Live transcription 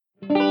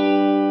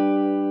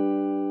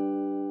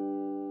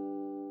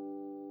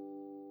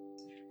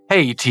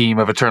Hey, team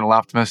of Eternal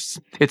Optimists.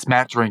 It's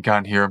Matt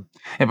Drinkon here.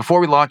 And before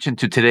we launch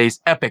into today's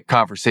epic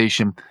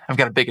conversation, I've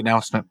got a big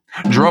announcement.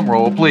 Drum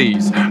roll,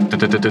 please. My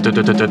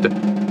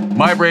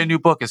brand new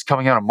book is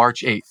coming out on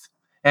March 8th.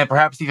 And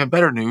perhaps even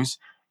better news,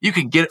 you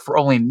can get it for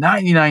only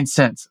 99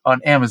 cents on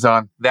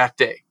Amazon that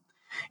day.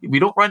 We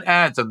don't run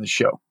ads on the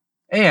show.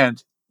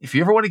 And if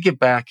you ever want to give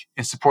back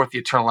and support the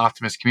Eternal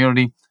Optimist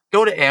community,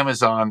 go to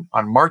Amazon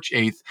on March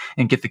 8th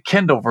and get the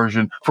Kindle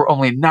version for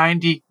only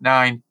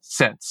 99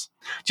 cents.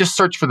 Just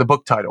search for the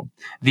book title,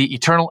 The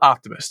Eternal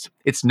Optimist.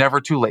 It's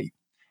never too late.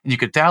 And you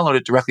can download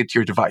it directly to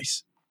your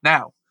device.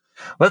 Now,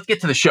 let's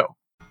get to the show.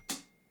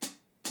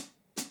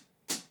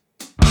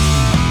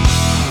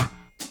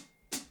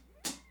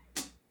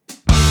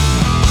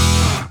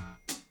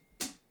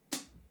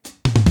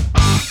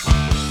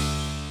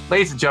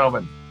 Ladies and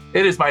gentlemen,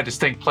 it is my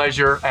distinct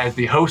pleasure as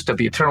the host of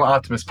the Eternal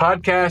Optimist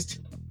podcast,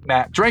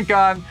 Matt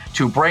Drinkon,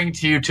 to bring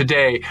to you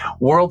today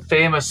world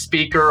famous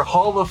speaker,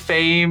 Hall of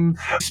Fame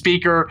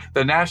speaker,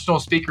 the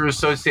National Speakers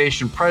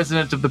Association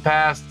president of the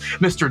past,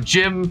 Mr.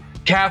 Jim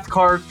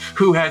Cathcart,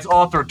 who has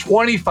authored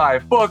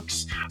 25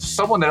 books,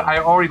 someone that I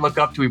already look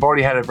up to. We've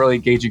already had a really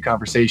engaging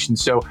conversation.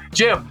 So,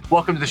 Jim,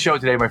 welcome to the show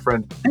today, my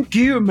friend. Thank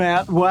you,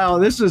 Matt. Wow,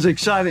 this is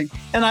exciting.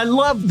 And I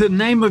love the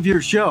name of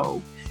your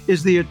show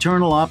is The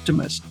Eternal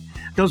Optimist.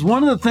 Because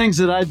one of the things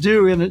that I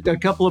do in a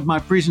couple of my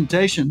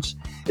presentations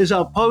is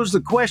I'll pose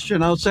the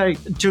question, I'll say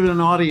to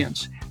an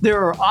audience,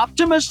 there are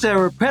optimists,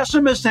 there are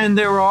pessimists, and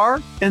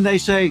they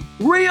say,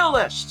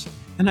 realists.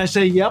 And I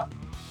say, yep.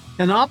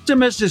 An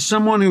optimist is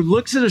someone who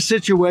looks at a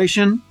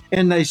situation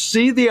and they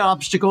see the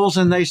obstacles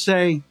and they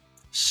say,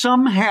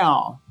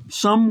 somehow,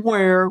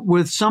 somewhere,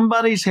 with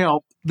somebody's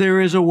help,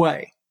 there is a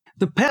way.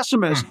 The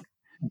pessimist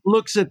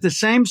looks at the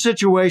same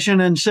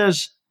situation and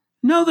says,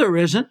 no, there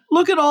isn't.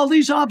 Look at all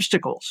these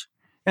obstacles.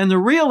 And the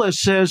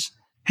realist says,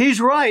 he's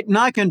right, and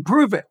I can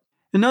prove it.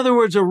 In other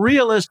words, a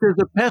realist is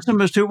a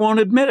pessimist who won't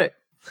admit it.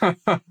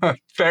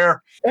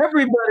 Fair.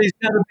 Everybody's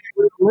got to be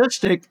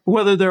realistic,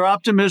 whether they're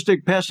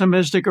optimistic,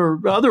 pessimistic,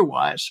 or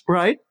otherwise,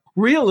 right?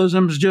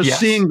 Realism is just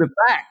seeing the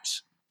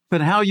facts,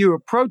 but how you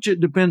approach it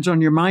depends on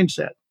your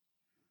mindset.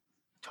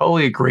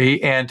 Totally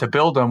agree. And to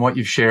build on what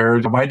you've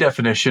shared, my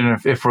definition,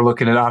 if we're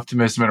looking at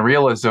optimism and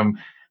realism,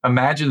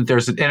 imagine that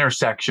there's an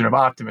intersection of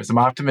optimism.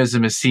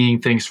 Optimism is seeing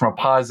things from a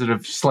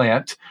positive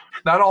slant,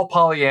 not all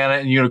Pollyanna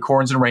and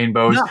unicorns and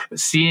rainbows, but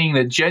seeing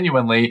that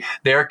genuinely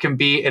there can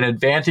be an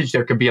advantage,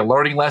 there can be a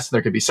learning lesson,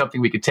 there could be something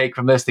we could take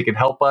from this that can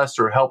help us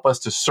or help us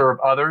to serve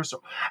others.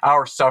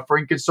 Our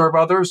suffering can serve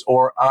others,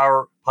 or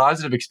our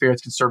positive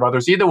experience can serve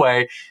others. Either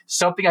way,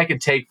 something I can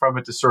take from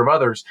it to serve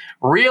others.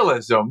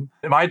 Realism,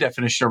 my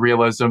definition of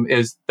realism,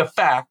 is the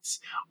facts.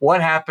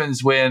 What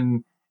happens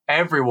when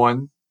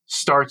everyone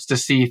starts to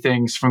see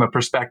things from the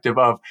perspective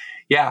of,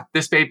 yeah,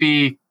 this may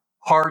be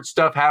hard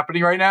stuff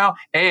happening right now,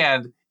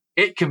 and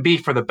it can be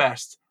for the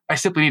best. I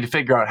simply need to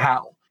figure out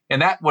how.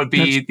 And that would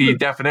be the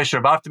definition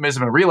of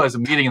optimism and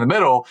realism. Meeting in the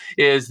middle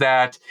is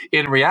that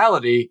in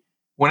reality,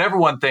 when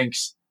everyone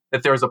thinks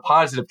that there's a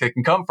positive that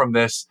can come from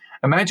this,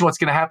 imagine what's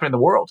going to happen in the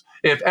world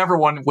if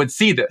everyone would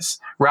see this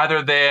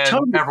rather than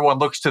everyone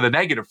looks to the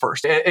negative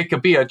first. It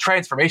could be a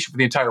transformation for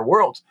the entire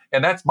world.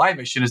 And that's my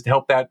mission, is to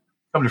help that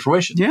come to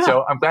fruition. Yeah.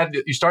 So I'm glad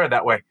that you started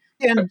that way.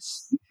 And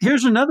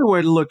here's another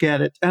way to look at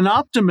it. An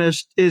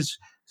optimist is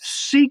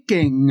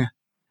seeking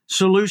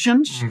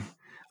solutions. Mm-hmm.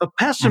 A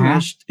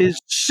pessimist is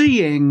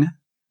seeing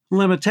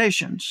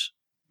limitations.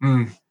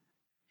 Mm.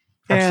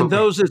 And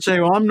those that say,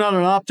 well, I'm not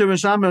an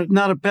optimist,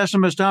 not a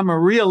pessimist, I'm a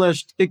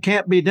realist, it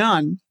can't be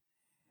done,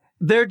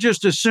 they're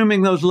just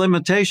assuming those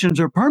limitations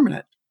are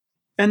permanent.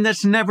 And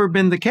that's never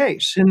been the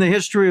case in the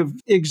history of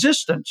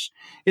existence.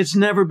 It's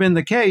never been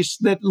the case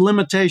that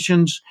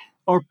limitations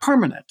are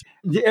permanent.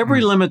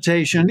 Every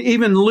limitation,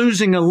 even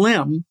losing a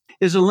limb,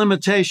 is a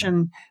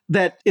limitation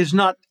that is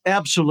not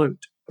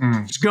absolute.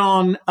 It's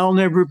gone, I'll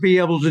never be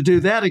able to do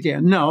that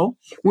again. No,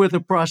 with a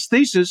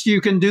prosthesis,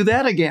 you can do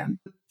that again.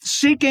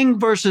 Seeking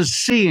versus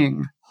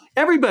seeing.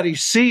 Everybody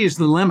sees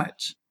the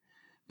limits.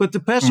 But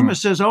the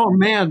pessimist says, oh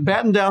man,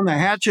 batten down the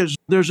hatches.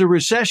 There's a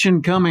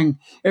recession coming.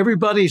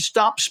 Everybody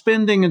stop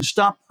spending and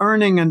stop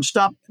earning and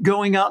stop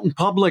going out in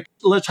public.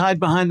 Let's hide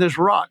behind this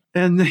rock.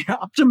 And the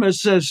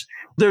optimist says,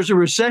 there's a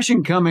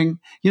recession coming.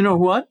 You know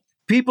what?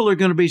 People are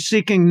going to be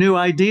seeking new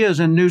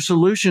ideas and new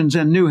solutions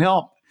and new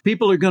help.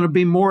 People are going to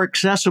be more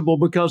accessible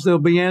because they'll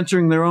be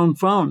answering their own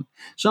phone.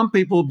 Some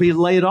people will be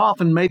laid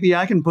off, and maybe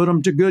I can put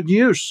them to good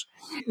use.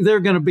 They're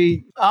going to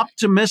be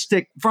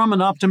optimistic from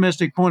an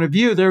optimistic point of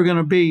view. There are going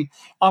to be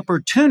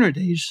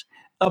opportunities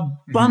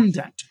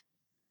abundant.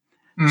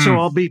 So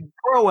I'll be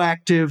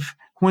proactive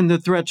when the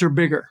threats are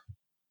bigger.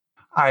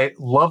 I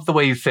love the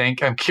way you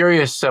think. I'm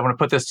curious. I want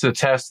to put this to the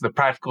test, the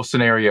practical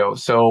scenario.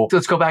 So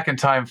let's go back in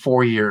time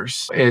 4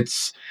 years.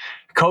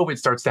 COVID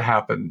starts to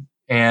happen.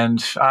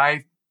 And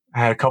I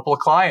had a couple of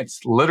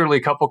clients, literally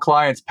a couple of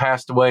clients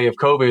passed away of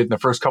COVID in the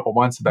first couple of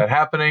months of that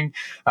happening.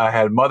 I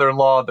had a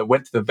mother-in-law that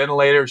went to the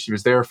ventilator. She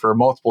was there for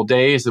multiple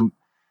days. And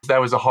That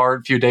was a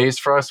hard few days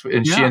for us,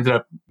 and she Yeah. ended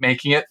up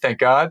making it, thank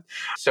God.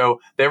 So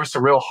there was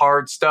some real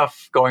hard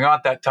stuff going on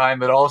at that time,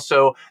 but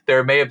also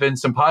there may have been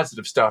some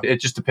positive stuff.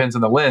 It just depends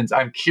on the lens.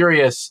 I'm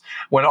curious,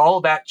 when all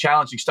that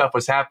challenging stuff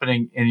was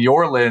happening in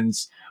your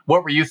lens,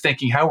 what were you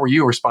thinking? How were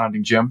you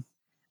responding, Jim?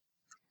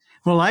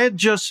 Well, I had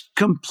just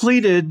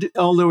completed,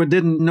 although I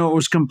didn't know it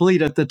was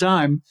complete at the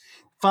time,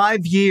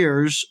 5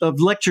 years of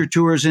lecture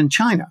tours in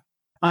China.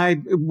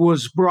 I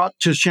was brought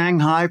to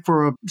Shanghai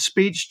for a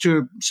speech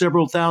to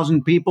several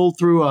thousand people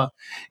through a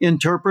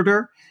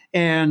interpreter.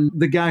 And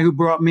the guy who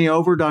brought me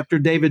over, Dr.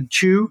 David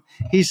Chu,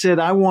 he said,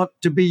 I want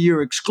to be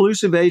your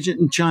exclusive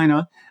agent in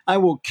China. I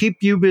will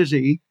keep you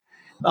busy.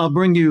 I'll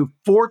bring you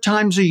 4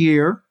 times a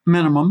year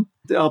minimum.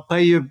 I'll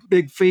pay you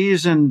big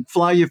fees and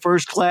fly you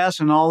first class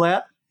and all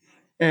that.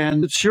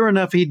 And sure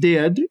enough, he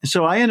did.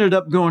 So I ended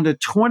up going to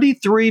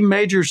 23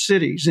 major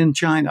cities in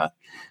China,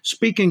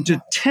 speaking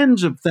to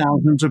tens of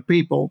thousands of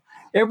people.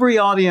 Every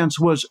audience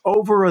was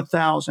over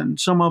 1,000,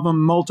 some of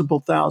them multiple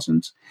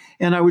thousands.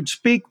 And I would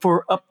speak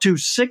for up to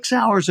 6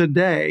 hours a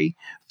day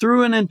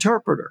through an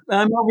interpreter.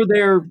 I'm over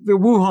there,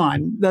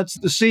 Wuhan, that's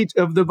the seat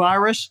of the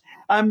virus.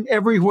 I'm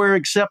everywhere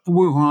except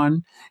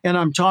Wuhan, and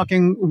I'm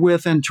talking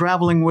with and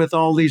traveling with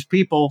all these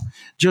people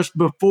just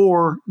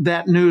before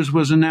that news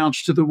was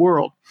announced to the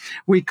world.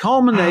 We Wow.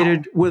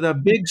 culminated with a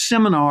big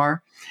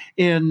seminar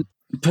in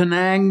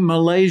Penang,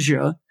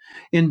 Malaysia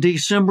in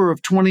December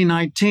of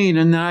 2019.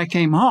 And then I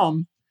came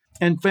home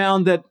and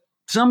found that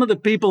some of the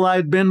people I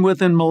had been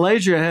with in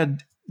Malaysia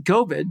had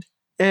COVID,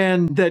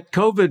 and that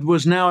COVID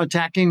was now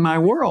attacking my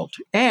world.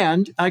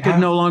 And I could Yeah.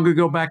 no longer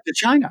go back to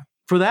China.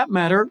 For that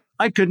matter,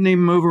 I couldn't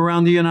even move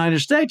around the United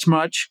States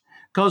much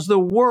because the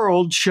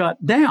world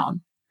shut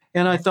down.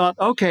 And I thought,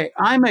 okay,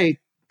 I'm a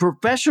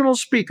professional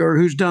speaker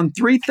who's done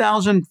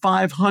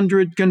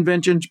 3,500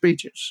 convention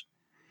speeches.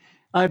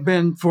 I've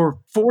been for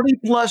 40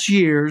 plus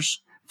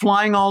years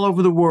flying all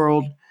over the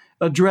world,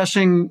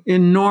 addressing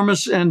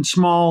enormous and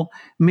small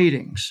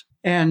meetings.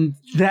 And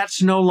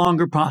that's no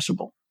longer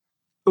possible.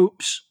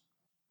 Oops.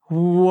 Yeah.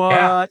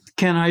 What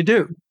can I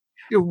do?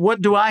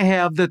 What do I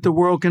have that the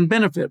world can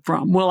benefit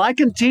from? Well, I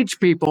can teach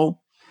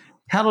people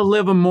how to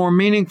live a more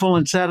meaningful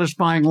and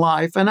satisfying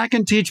life, and I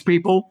can teach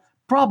people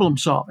problem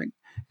solving,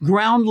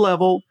 ground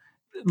level,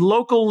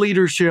 local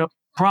leadership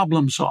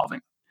problem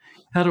solving,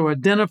 how to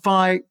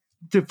identify,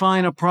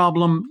 define a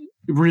problem,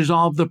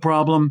 resolve the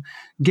problem,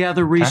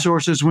 gather Okay.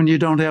 resources when you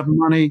don't have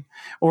money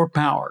or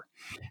power.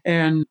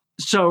 And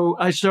so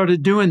I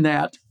started doing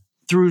that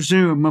through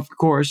Zoom, of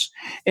course,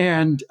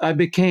 and I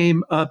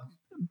became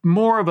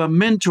more of a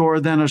mentor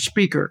than a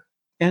speaker.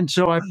 And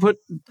so I put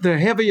the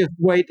heaviest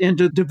weight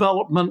into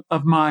development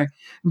of my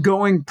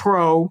Going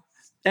Pro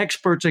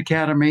Experts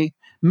Academy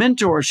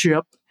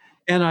mentorship.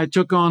 And I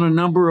took on a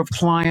number of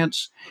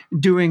clients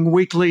doing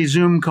weekly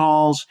Zoom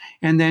calls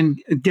and then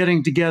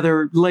getting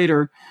together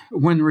later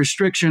when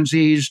restrictions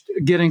eased,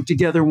 getting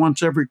together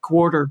once every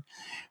quarter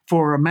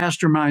for a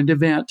mastermind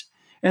event.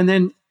 And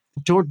then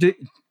toward the,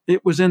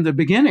 it was in the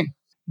beginning,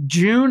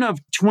 June of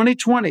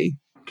 2020,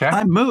 Okay.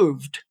 I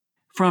moved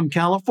from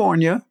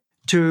California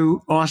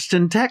to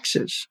Austin,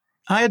 Texas.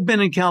 I had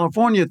been in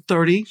California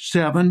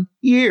 37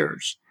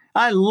 years.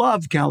 I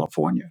love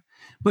California.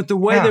 But the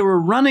way they Yeah.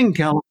 were running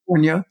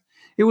California,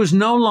 it was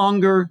no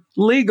longer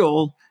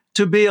legal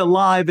to be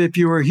alive if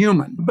you were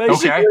human.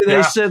 Basically, Okay. they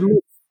Yeah. said,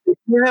 "Look, if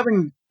you're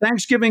having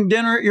Thanksgiving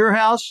dinner at your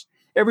house,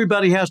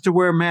 everybody has to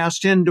wear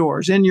masks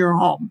indoors in your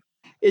home.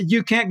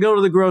 You can't go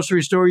to the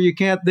grocery store. You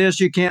can't this,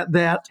 you can't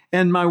that."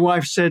 And my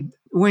wife said,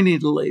 "We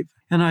need to leave."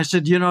 And I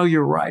said,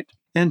 you're right.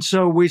 And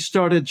so we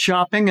started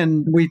shopping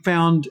and we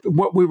found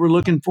what we were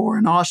looking for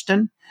in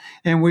Austin.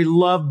 And we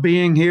love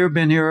being here,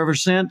 been here ever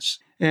since.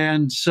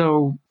 And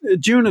so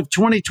June of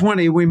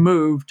 2020, we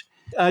moved.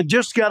 I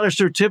just got a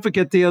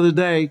certificate the other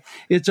day.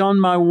 It's on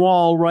my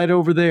wall right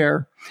over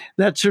there.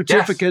 That Yes.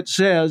 certificate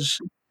says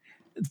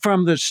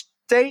from the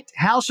State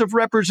House of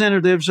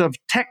Representatives of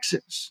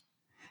Texas,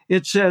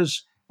 it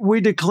says, we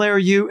declare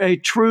you a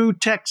true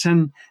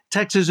Texan.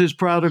 Texas is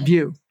proud of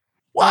you.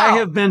 I Wow.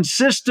 have been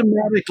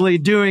systematically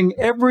doing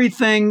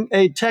everything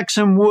a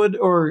Texan would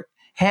or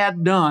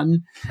had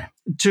done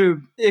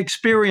to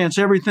experience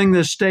everything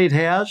this state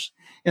has.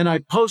 And I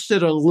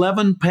posted an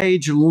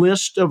 11-page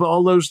list of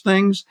all those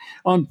things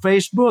on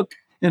Facebook.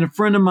 And a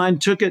friend of mine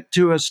took it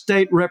to a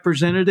state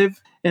representative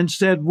and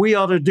said, we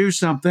ought to do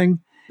something.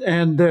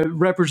 And the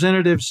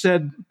representative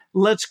said,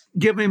 let's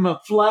give him a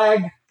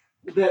flag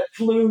that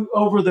flew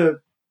over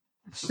the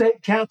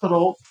state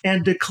capitol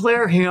and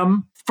declare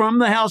him from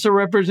the House of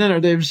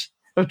Representatives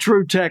a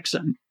true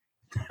Texan.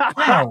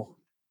 Wow.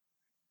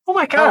 Oh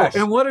my Oh, gosh.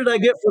 and what did I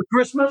get for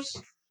Christmas?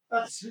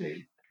 Let's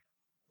see.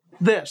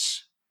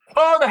 This.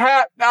 Oh, the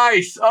hat.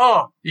 Nice.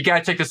 Oh, you got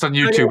to check this on I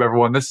YouTube, got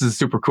everyone. This is a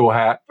super cool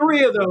hat.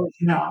 3 of those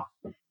now,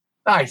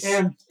 Nice.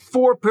 and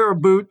 4 pair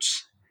of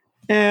boots,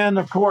 and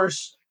of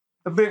course,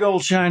 a big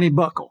old shiny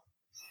buckle.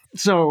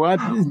 So I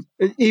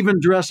even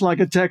dressed like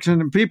a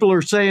Texan, and people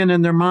are saying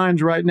in their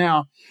minds right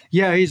now,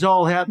 yeah, he's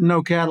all hat and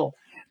no cattle.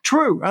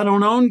 True, I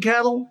don't own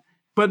cattle,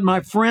 but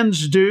my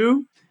friends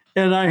do.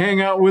 And I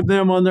hang out with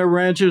them on their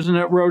ranches and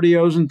at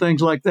rodeos and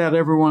things like that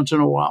every once in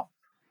a while.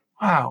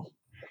 Wow.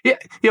 Yeah,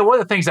 one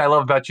of the things I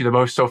love about you the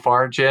most so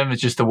far, Jim,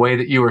 is just the way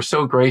that you are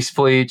so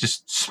gracefully,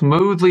 just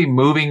smoothly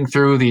moving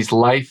through these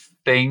life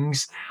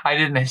things. I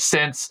didn't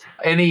sense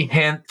any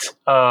hint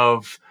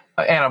of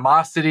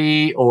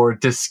animosity or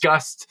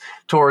disgust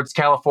towards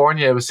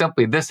California. It was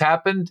simply this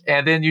happened,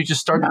 and then you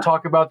just started to Yeah.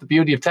 talk about the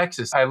beauty of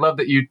Texas. I love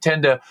that you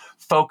tend to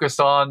focus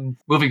on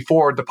moving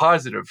forward the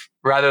positive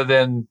rather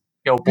than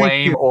Thank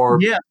blame you. or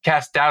Yeah,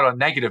 cast doubt on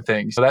negative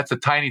things. So that's a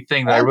tiny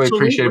thing that I really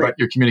appreciate absolutely. about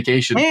your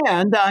communication.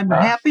 And I'm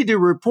happy to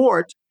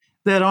report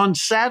that on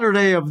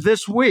Saturday of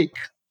this week,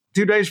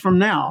 2 days from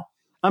now,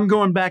 I'm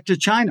going back to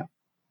China.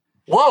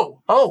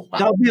 Whoa! Oh,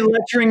 I'll be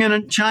lecturing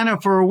in China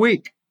for a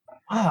week.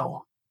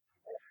 wow!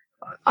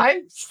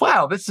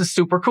 Wow! This is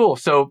super cool.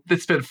 So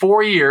it's been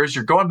 4 years.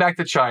 You're going back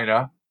to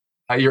China.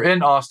 You're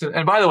in Austin,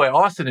 and by the way,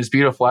 Austin is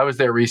beautiful. I was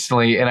there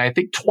recently, and I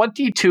think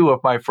 22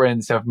 of my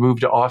friends have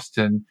moved to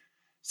Austin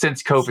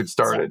since COVID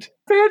started.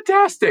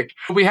 Fantastic.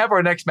 We have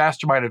our next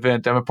mastermind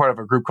event. I'm a part of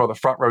a group called the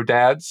Front Row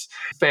Dads,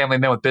 family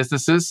men with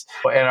businesses,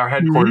 and our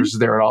Mm-hmm. headquarters is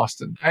there in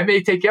Austin. I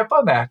may take you up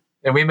on that,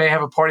 and we may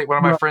have a party at one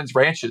of my Right. friends'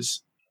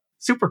 ranches.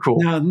 Super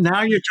cool.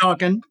 Now you're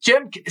talking.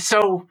 Jim,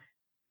 so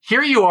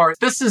here you are.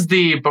 This is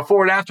the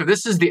before and after.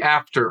 This is the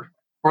after.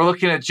 We're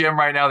looking at Jim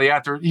right now, the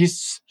after.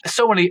 He's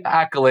so many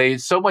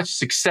accolades, so much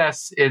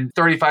success in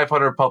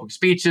 3,500 public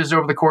speeches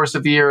over the course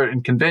of the year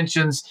and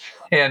conventions.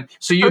 And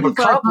so you've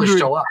accomplished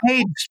 3,500 a lot.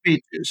 paid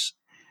speeches.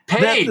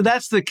 Paid,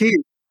 That's the key.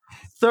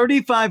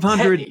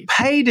 3,500 paid.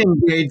 paid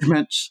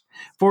engagements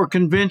for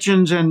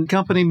conventions and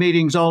company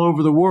meetings all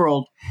over the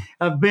world.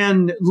 I've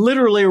been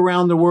literally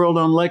around the world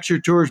on lecture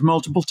tours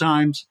multiple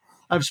times.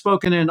 I've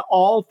spoken in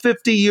all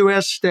 50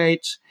 US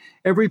states,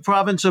 every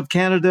province of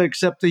Canada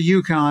except the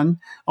Yukon,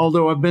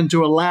 although I've been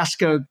to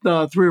Alaska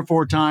 3 or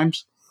 4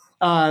 times.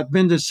 I've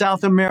been to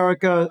South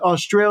America,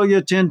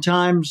 Australia 10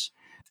 times.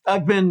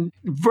 I've been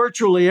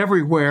virtually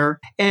everywhere,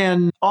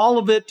 and all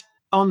of it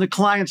on the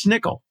client's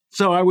nickel.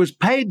 So I was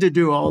paid to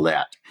do all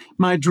that.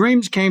 My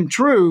dreams came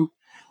true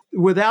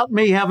without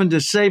me having to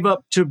save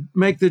up to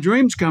make the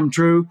dreams come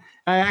true.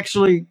 I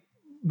actually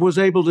was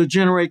able to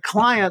generate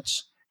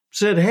clients,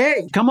 said,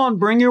 "Hey, come on,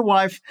 bring your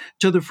wife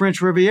to the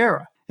French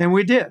Riviera." And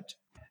we did.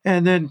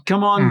 And then,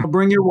 come on, Mm.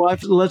 bring your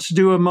wife. Let's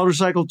do a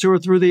motorcycle tour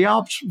through the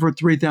Alps for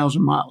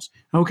 3,000 miles.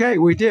 Okay,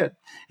 we did.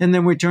 And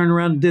then we turned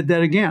around and did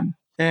that again,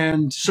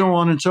 and so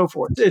on and so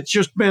forth. It's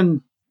just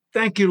been,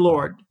 thank you,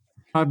 Lord.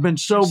 I've been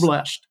so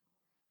blessed.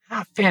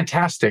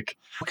 Fantastic.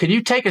 Can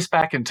you take us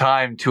back in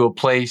time to a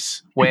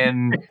place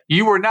when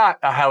you were not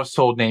a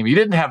household name? You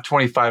didn't have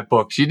 25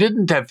 books. You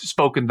didn't have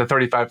spoken the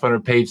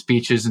 3,500 page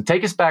speeches. And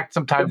take us back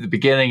sometime to the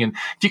beginning. And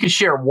if you could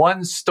share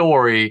one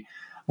story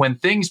when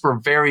things were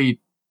very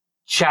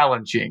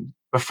challenging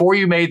before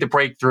you made the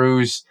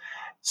breakthroughs,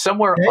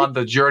 somewhere Okay, on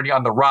the journey,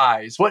 on the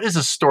rise, what is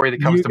a story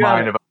that comes you to got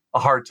mind it. of a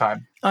hard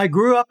time? I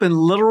grew up in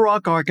Little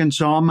Rock,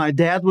 Arkansas. My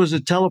dad was a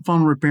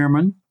telephone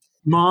repairman.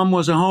 Mom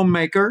was a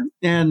homemaker,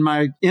 and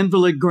my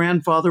invalid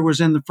grandfather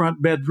was in the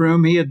front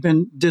bedroom. He had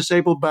been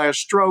disabled by a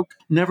stroke,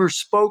 never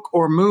spoke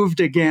or moved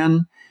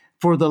again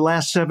for the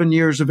last 7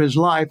 years of his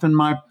life. And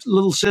my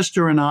little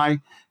sister and I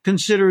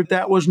considered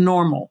that was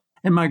normal.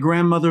 And my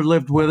grandmother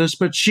lived with us,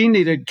 but she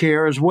needed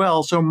care as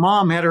well. So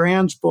mom had her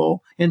hands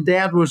full, and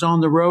dad was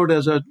on the road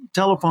as a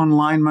telephone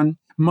lineman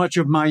much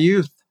of my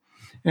youth.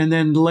 And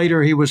then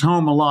later he was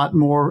home a lot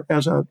more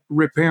as a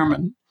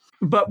repairman.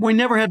 But we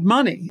never had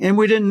money, and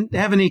we didn't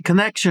have any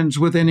connections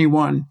with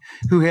anyone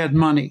who had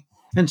money.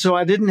 And so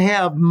I didn't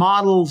have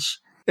models,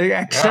 Yeah.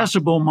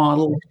 accessible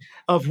model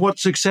of what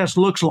success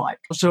looks like.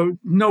 So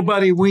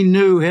nobody we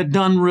knew had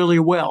done really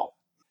well.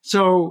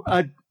 So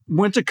I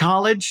went to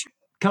college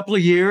a couple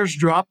of years,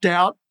 dropped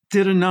out,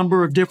 did a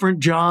number of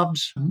different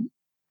jobs,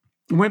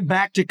 went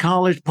back to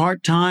college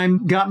part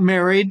time, got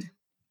married,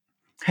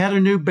 had a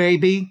new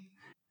baby,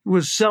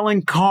 was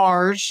selling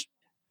cars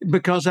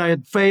because I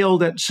had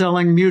failed at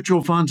selling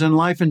mutual funds and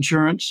life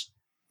insurance.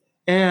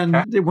 Okay.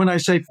 And when I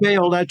say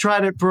failed, I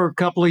tried it for a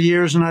couple of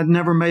years and I'd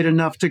never made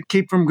enough to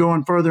keep from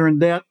going further in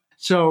debt.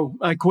 So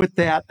I quit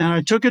that and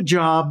I took a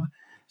job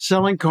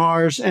selling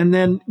cars and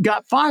then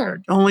got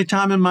fired. Only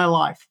time in my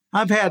life.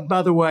 I've had,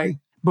 by the way,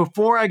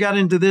 before I got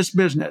into this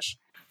business,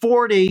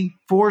 40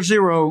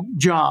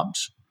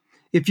 jobs.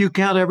 If you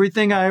count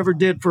everything I ever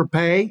did for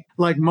pay,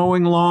 like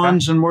mowing Okay.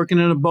 lawns and working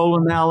in a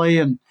bowling alley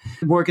and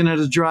working at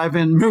a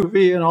drive-in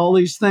movie and all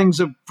these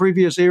things of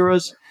previous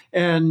eras,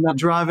 and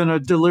driving a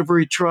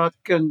delivery truck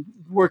and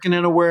working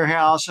in a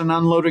warehouse and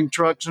unloading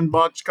trucks and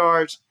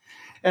boxcars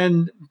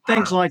and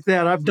things like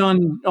that. I've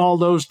done all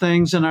those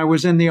things, and I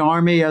was in the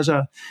Army as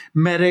a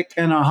medic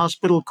and a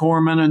hospital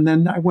corpsman, and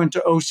then I went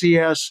to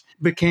OCS,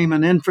 became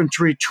an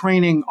infantry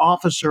training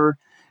officer.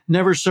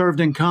 Never served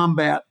in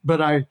combat,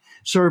 but I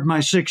served my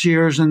 6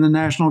 years in the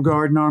National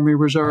Guard and Army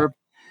Reserve,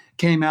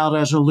 came out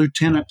as a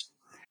lieutenant.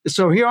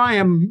 So here I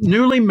am,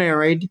 newly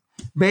married,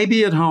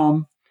 baby at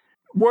home,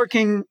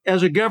 working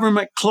as a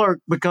government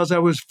clerk because I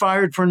was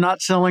fired for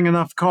not selling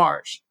enough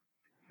cars.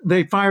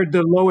 They fired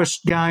the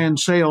lowest guy in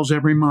sales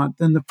every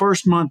month. And the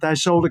first month I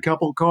sold a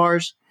couple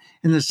cars,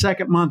 and the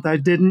second month I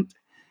didn't.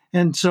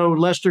 And so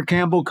Lester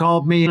Campbell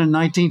called me in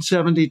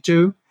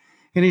 1972,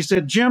 and he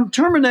said, Jim,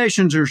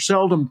 terminations are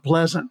seldom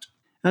pleasant.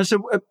 I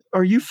said,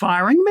 are you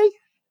firing me?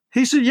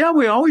 He said, yeah,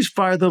 we always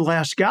fire the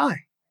last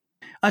guy.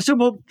 I said,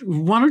 well,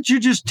 why don't you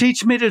just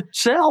teach me to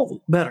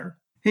sell better?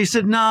 He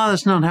said, no,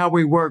 that's not how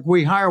we work.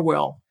 We hire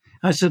well.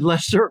 I said,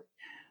 Lester,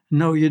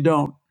 no, you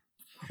don't.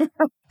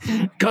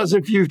 Because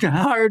if you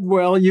hired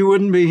well, you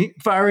wouldn't be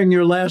firing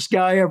your last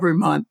guy every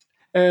month.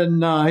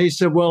 And he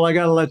said, well, I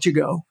got to let you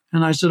go.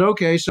 And I said,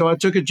 okay. So I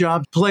took a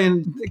job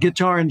playing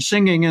guitar and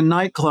singing in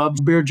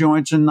nightclubs, beer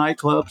joints and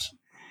nightclubs,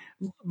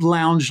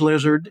 Lounge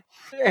Lizard,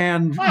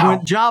 and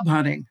went Wow. job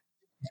hunting.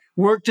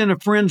 Worked in a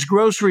friend's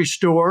grocery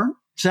store,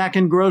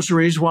 sacking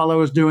groceries while I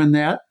was doing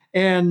that.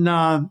 And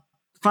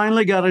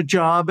finally got a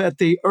job at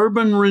the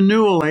Urban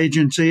Renewal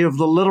Agency of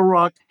the Little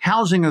Rock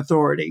Housing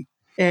Authority.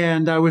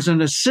 And I was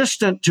an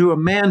assistant to a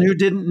man who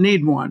didn't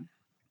need one.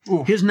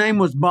 His Oof. name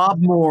was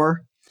Bob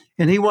Moore,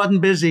 and he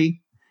wasn't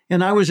busy,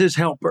 and I was his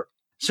helper.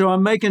 So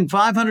I'm making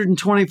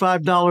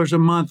 $525 a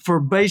month for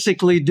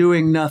basically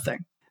doing nothing.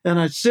 And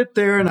I sit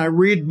there and I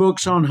read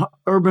books on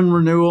urban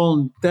renewal,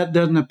 and that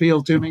doesn't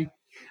appeal to me.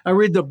 I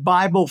read the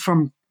Bible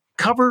from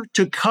cover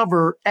to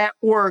cover at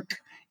work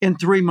in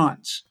 3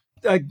 months.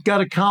 I got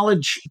a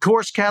college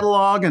course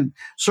catalog and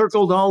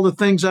circled all the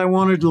things I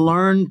wanted to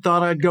learn,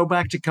 thought I'd go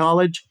back to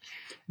college.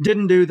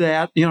 Didn't do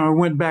that. I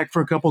went back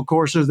for a couple of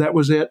courses. That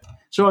was it.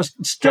 So I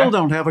still Okay.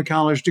 don't have a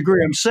college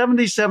degree. I'm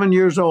 77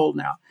 years old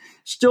now.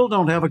 Still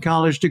don't have a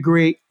college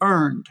degree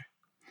earned.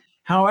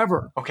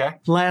 However, Okay.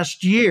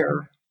 last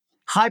year,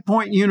 High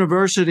Point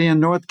University in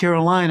North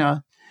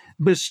Carolina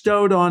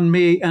bestowed on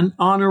me an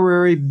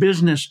honorary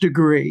business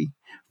degree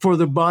for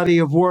the body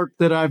of work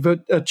that I've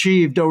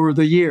achieved over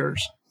the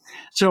years.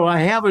 So I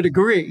have a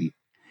degree,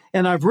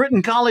 and I've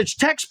written college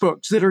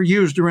textbooks that are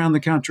used around the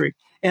country.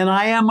 And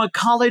I am a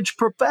college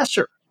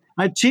professor.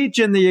 I teach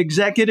in the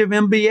executive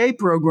MBA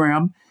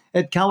program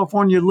at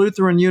California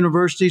Lutheran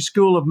University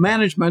School of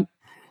Management.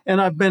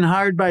 And I've been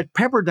hired by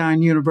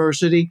Pepperdine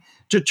University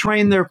to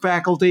train their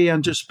faculty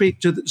and to speak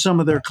to some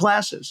of their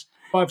classes.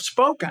 I've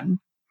spoken.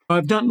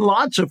 I've done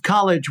lots of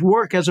college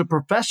work as a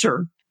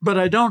professor, but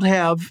I don't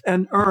have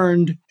an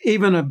earned,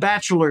 even a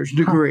bachelor's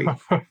degree.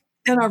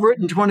 And I've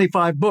written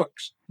 25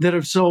 books that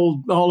have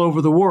sold all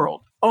over the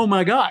world. Oh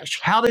my gosh,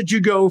 how did you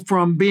go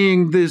from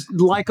being this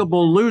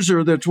likable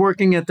loser that's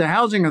working at the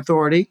housing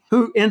authority,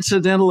 who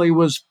incidentally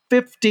was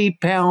 50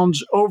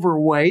 pounds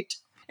overweight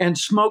and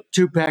smoked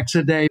 2 packs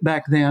a day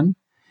back then,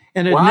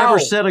 and had never Wow.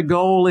 set a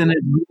goal in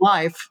his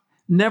life,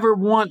 never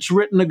once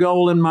written a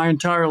goal in my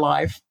entire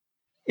life?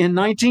 In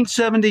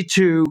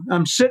 1972,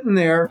 I'm sitting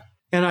there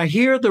and I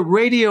hear the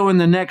radio in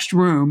the next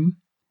room.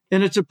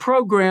 And it's a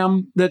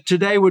program that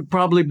today would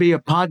probably be a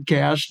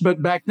podcast,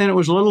 but back then it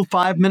was a little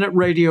 5-minute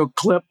radio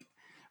clip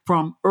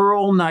from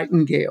Earl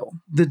Nightingale,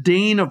 the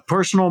Dean of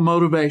Personal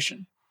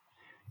Motivation.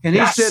 And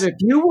he said, Yes. if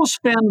you will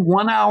spend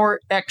 1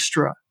 hour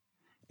extra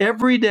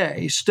every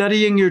day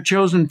studying your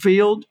chosen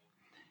field,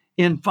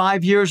 in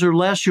 5 years or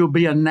less, you'll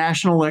be a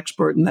national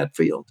expert in that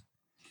field.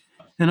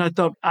 And I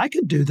thought, I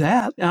could do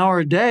that. An hour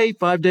a day,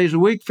 5 days a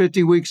week,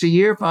 50 weeks a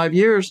year, 5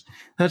 years.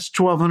 That's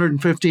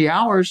 1,250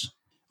 hours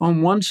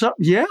on one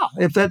subject. Yeah,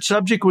 if that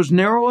subject was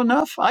narrow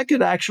enough, I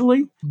could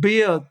actually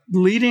be a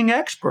leading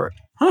expert.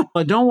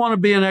 I don't want to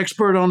be an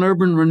expert on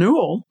urban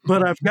renewal,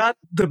 but I've got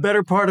the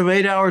better part of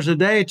 8 hours a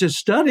day to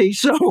study.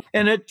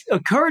 And it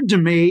occurred to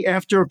me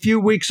after a few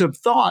weeks of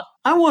thought,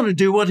 I want to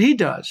do what he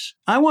does.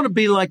 I want to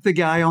be like the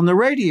guy on the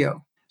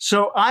radio.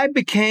 So I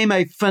became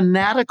a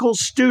fanatical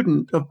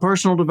student of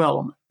personal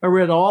development. I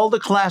read all the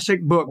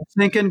classic books,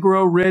 Think and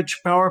Grow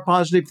Rich, Power of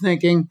Positive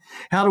Thinking,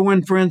 How to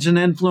Win Friends and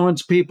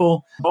Influence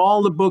People,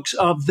 all the books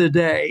of the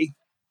day.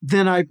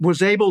 Then I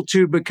was able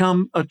to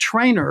become a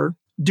trainer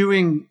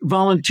doing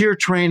volunteer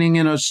training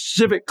in a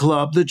civic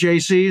club, the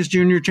JC's,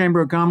 Junior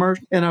Chamber of Commerce.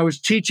 And I was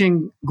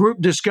teaching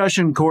group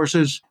discussion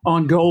courses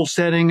on goal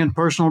setting and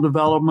personal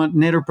development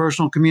and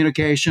interpersonal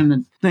communication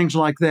and things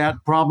like that,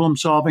 problem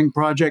solving,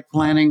 project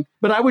planning.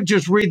 But I would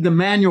just read the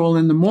manual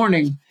in the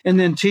morning and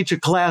then teach a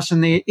class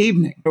in the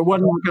evening. It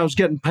wasn't like I was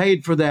getting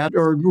paid for that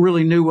or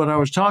really knew what I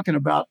was talking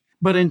about.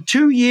 But in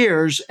 2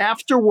 years,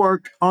 after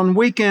work, on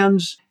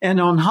weekends, and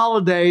on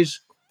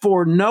holidays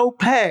for no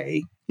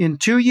pay, in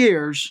 2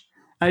 years,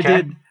 I Okay.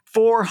 did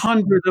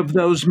 400 of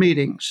those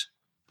meetings.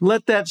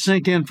 Let that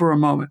sink in for a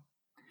moment.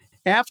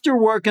 After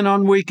working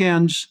on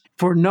weekends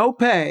for no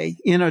pay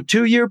in a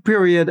 2 year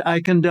period, I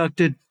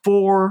conducted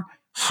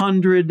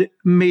 400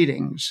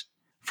 meetings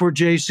for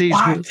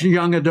JC's groups, What?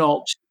 young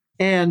adults.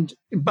 And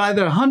by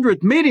the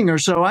 100th meeting or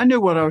so, I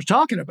knew what I was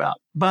talking about.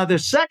 By the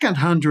second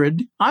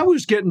 100, I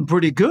was getting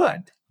pretty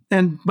good.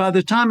 And by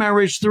the time I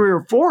reached 300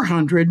 or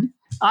 400,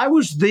 I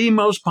was the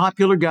most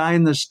popular guy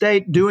in the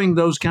state doing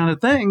those kind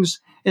of things.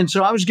 And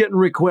so I was getting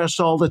requests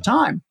all the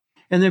time.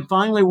 And then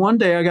finally, one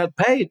day I got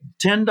paid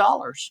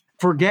 $10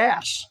 for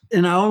gas.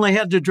 And I only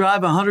had to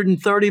drive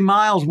 130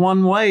 miles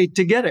one way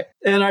to get it.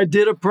 And I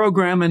did a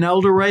program in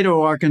El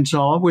Dorado,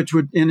 Arkansas, which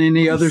would in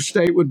any other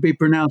state would be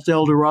pronounced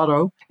El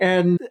Dorado.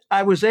 And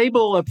I was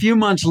able a few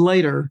months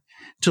later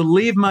to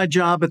leave my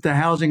job at the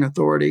housing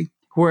authority,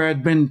 where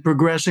I'd been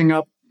progressing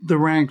up the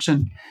ranks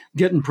and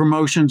getting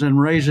promotions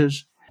and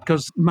raises,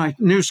 because my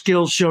new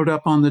skills showed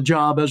up on the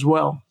job as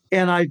well.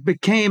 And I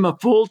became a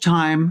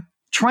full-time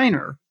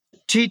trainer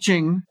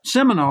teaching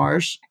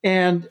seminars.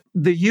 And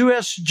the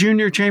U.S.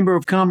 Junior Chamber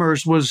of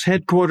Commerce was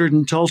headquartered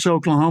in Tulsa,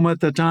 Oklahoma at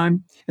the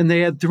time, and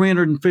they had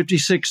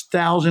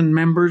 356,000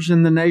 members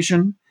in the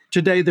nation.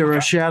 Today, they're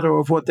a shadow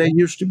of what they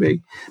used to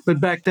be. But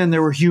back then, they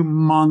were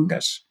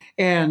humongous.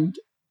 And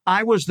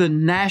I was the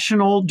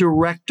national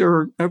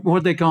director,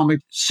 what they call me,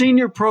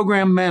 senior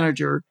program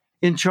manager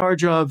in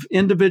charge of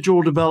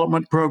individual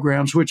development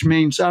programs, which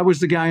means I was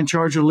the guy in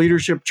charge of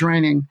leadership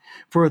training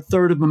for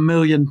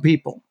 1/3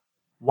 people.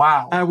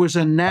 Wow. I was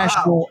a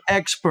national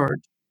expert.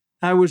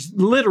 I was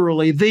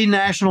literally the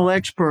national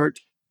expert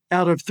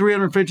out of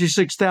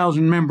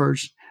 356,000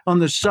 members on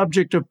the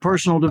subject of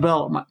personal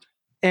development.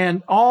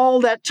 And all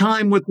that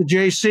time with the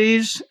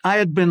JCs, I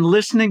had been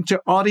listening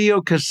to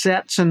audio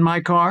cassettes in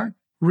my car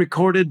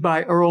recorded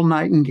by Earl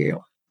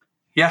Nightingale.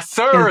 Yes,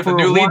 sir. The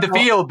new Lead the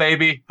Field,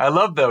 baby. I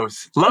love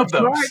those. Love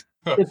those.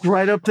 Right. It's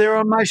right up there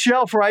on my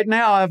shelf right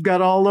now. I've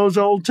got all those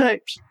old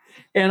tapes.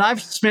 And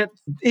I've spent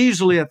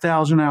easily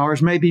 1,000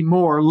 hours, maybe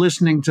more,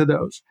 listening to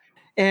those.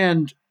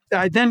 And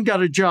I then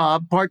got a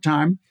job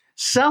part-time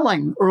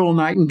selling Earl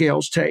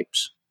Nightingale's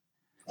tapes.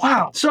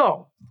 Wow.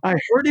 So I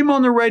heard him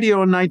on the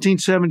radio in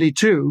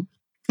 1972.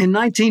 In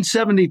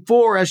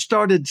 1974, I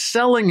started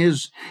selling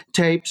his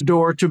tapes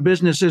door to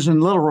businesses in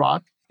Little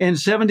Rock. In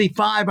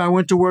 75, I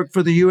went to work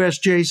for the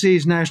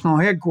USJC's national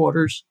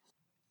headquarters.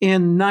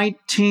 In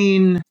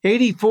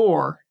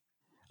 1984,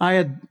 I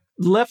had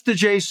left the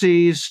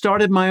JCs,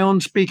 started my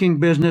own speaking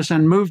business,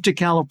 and moved to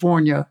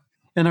California.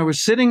 And I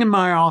was sitting in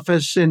my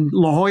office in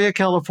La Jolla,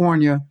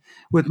 California,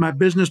 with my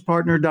business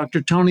partner,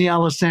 Dr. Tony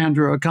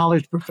Alessandro, a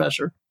college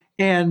professor.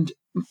 And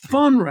the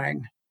phone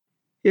rang.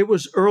 It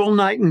was Earl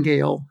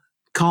Nightingale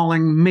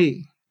calling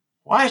me.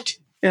 What?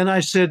 And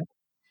I said,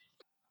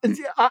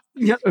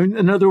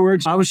 in other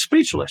words, I was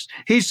speechless.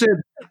 He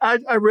said,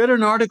 I read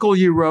an article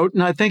you wrote,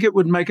 and I think it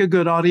would make a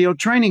good audio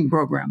training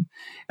program.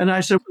 And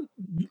I said,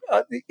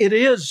 it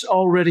is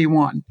already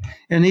one.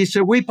 And he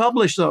said, we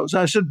publish those.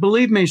 I said,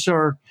 believe me,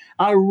 sir,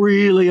 I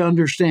really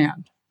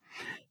understand.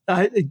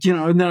 And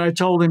then I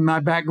told him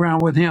my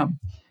background with him.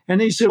 And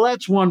he said, well,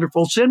 that's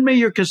wonderful. Send me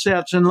your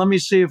cassettes and let me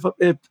see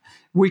if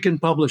we can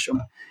publish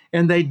them.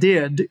 And they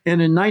did.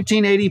 And in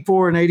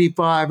 1984 and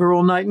 85,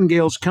 Earl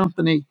Nightingale's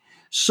company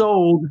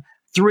sold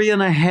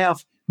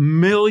 $3.5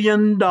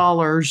 million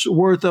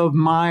worth of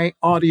my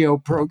audio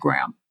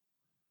program.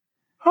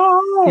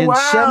 Oh, in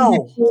wow.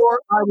 74,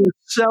 I was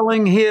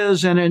selling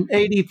his, and in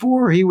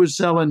 84, he was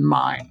selling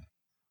mine.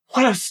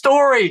 What a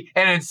story.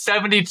 And in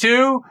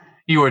 72,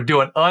 you were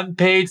doing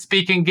unpaid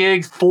speaking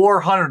gigs,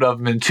 400 of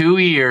them in 2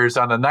 years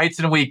on the nights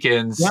and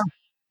weekends. Yeah.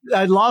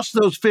 I lost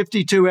those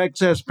 52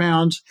 excess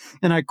pounds,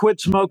 and I quit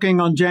smoking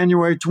on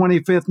January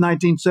 25th,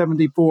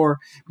 1974,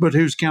 but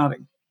who's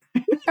counting?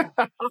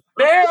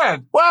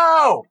 Man,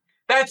 wow.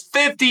 That's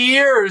 50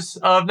 years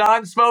of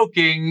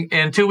non-smoking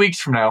in 2 weeks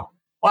from now.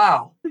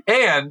 Wow.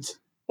 And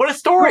what a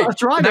story. Well,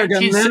 that's right. I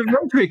got an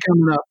anniversary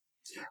coming up.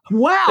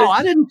 Wow.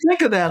 I didn't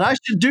think of that. I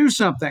should do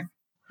something.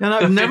 And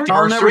I'll never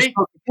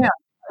smoke again.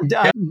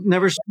 I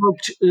never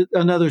smoked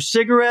another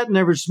cigarette,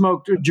 never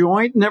smoked a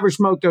joint, never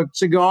smoked a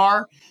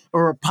cigar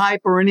or a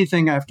pipe or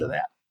anything after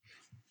that.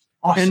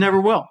 Awesome. And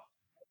never will.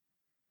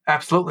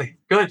 Absolutely.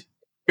 Good.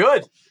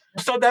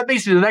 So that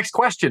leads me to the next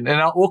question,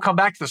 and we'll come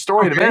back to the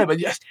story in a minute. But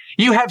yes,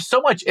 you have so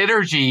much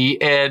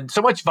energy and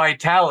so much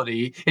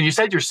vitality, and you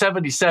said you're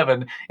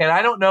 77, and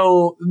I don't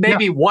know,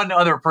 maybe one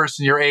other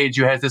person your age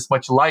who has this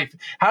much life.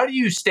 How do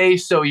you stay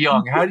so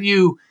young? How do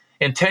you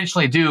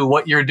intentionally do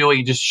what you're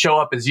doing, just show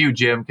up as you,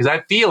 Jim? Because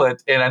I feel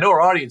it, and I know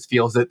our audience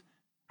feels it.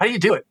 How do you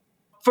do it?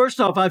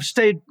 First off, I've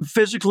stayed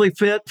physically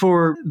fit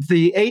for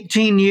the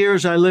 18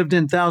 years I lived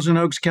in Thousand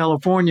Oaks,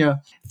 California.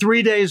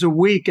 3 days a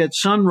week at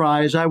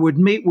sunrise, I would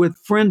meet with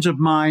friends of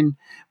mine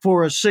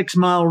for a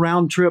 6-mile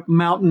round trip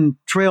mountain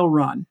trail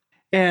run.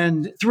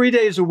 And 3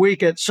 days a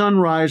week at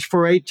sunrise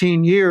for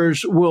 18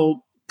 years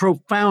will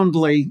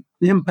profoundly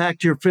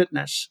impact your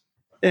fitness.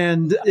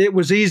 And it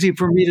was easy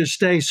for me to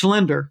stay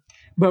slender.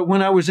 But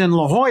when I was in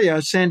La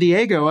Jolla, San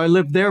Diego, I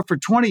lived there for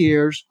 20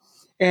 years.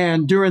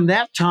 And during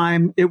that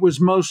time, it was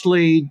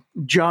mostly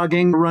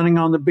jogging, running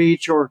on the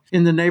beach or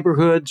in the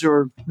neighborhoods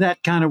or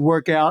that kind of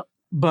workout.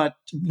 But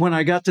when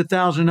I got to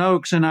Thousand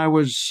Oaks and I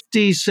was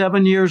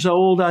 57 years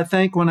old, I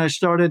think, when I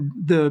started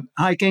the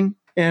hiking,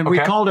 and we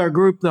called our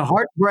group the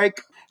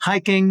Heartbreak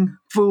Hiking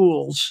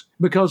Fools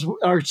because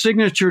our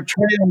signature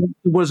trail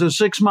was a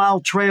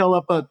 6-mile trail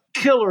up a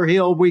killer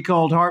hill we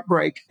called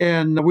Heartbreak.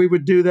 And we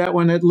would do that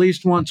one at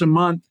least once a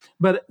month.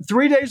 But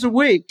 3 days a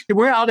week,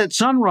 we're out at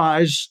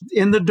sunrise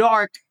in the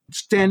dark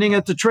standing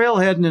at the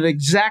trailhead, and at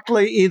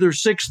exactly either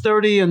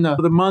 6:30 in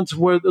the months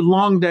where the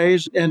long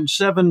days and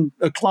 7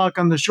 o'clock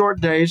on the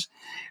short days,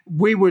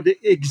 we would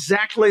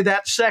exactly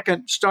that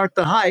second start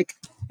the hike.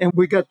 And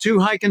we got 2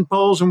 hiking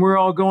poles, and we're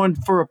all going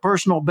for a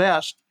personal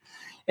best.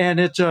 And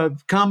it's a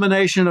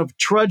combination of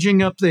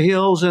trudging up the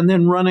hills and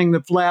then running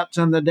the flats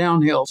and the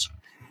downhills.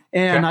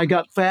 And Okay. I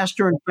got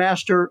faster and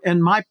faster.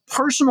 And my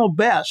personal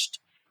best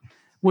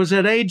was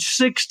at age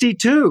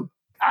 62.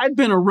 I'd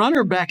been a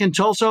runner back in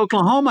Tulsa,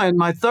 Oklahoma in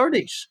my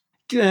 30s.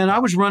 And I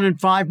was running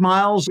 5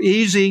 miles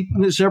easy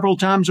several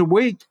times a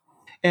week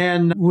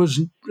and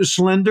was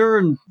slender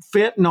and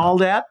fit and all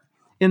that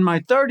in my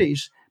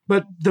 30s.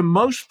 But the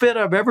most fit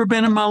I've ever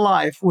been in my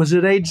life was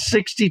at age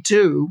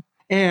 62.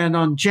 And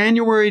on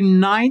January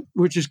 9th,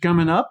 which is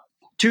coming up,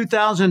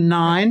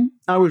 2009,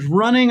 I was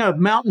running a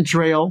mountain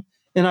trail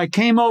and I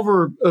came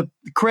over a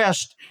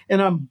crest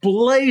and I'm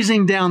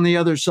blazing down the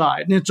other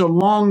side. And it's a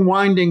long,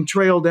 winding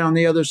trail down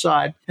the other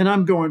side. And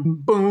I'm going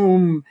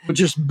boom,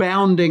 just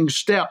bounding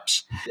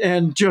steps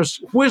and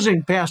just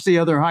whizzing past the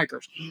other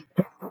hikers.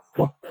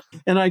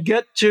 And I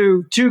get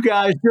to 2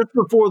 guys just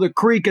before the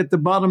creek at the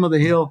bottom of the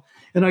hill.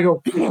 And I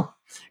go,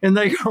 and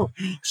they go,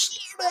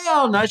 slow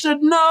down. I said,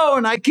 no.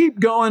 And I keep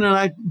going and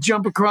I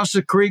jump across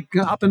the creek,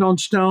 hopping on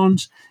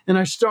stones. And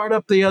I start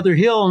up the other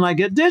hill and I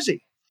get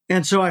dizzy.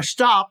 And so I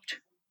stopped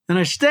and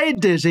I stayed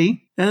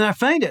dizzy and I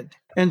fainted.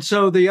 And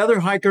so the other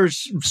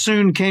hikers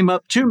soon came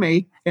up to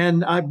me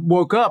and I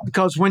woke up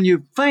because when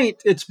you faint,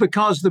 it's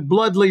because the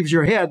blood leaves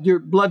your head, your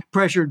blood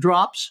pressure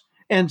drops.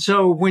 And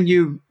so when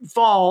you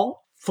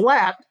fall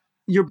flat,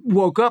 you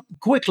woke up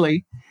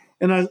quickly.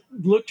 And I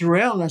looked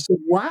around and I said,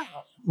 wow,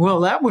 well,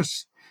 that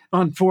was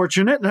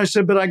unfortunate. And I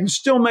said, but I can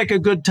still make a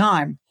good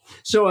time.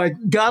 So I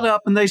got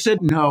up and they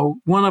said, no.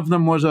 One of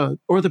them was an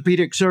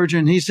orthopedic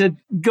surgeon. He said,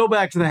 go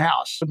back to the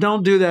house.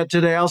 Don't do that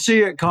today. I'll see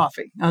you at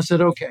coffee. I said,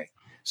 okay.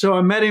 So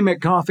I met him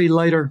at coffee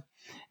later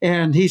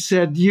and he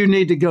said, you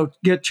need to go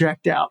get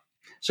checked out.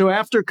 So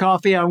after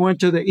coffee, I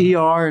went to the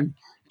ER and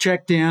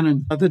checked in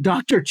and the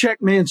doctor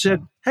checked me and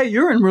said, hey,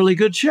 you're in really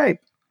good shape.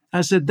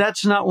 I said,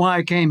 that's not why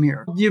I came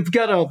here. You've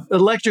got an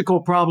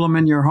electrical problem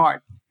in your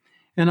heart.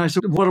 And I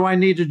said, what do I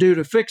need to do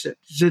to fix it?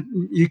 He said,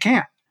 you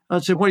can't. I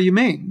said, what do you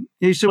mean?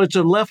 He said, it's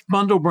a left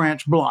bundle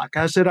branch block.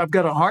 I said, I've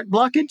got a heart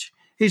blockage.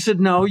 He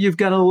said, no, you've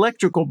got an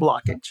electrical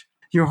blockage.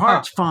 Your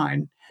heart's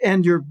fine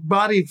and your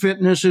body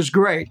fitness is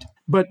great,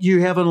 but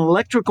you have an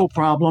electrical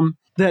problem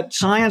that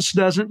science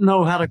doesn't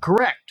know how to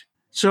correct.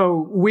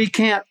 So we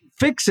can't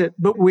fix it,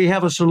 but we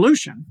have a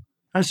solution.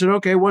 I said,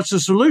 okay, what's the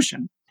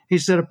solution? He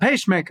said, a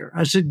pacemaker.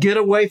 I said, get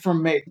away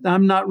from me.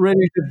 I'm not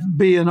ready to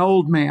be an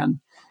old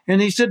man. And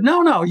he said,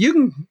 no, you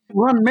can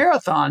run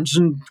marathons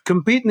and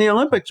compete in the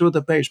Olympics with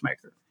a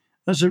pacemaker.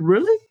 I said,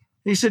 really?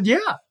 He said,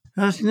 yeah.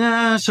 I said,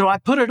 nah. So I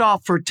put it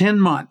off for 10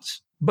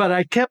 months, but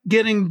I kept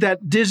getting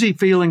that dizzy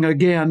feeling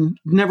again,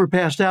 never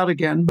passed out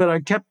again, but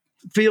I kept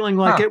feeling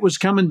like it was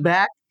coming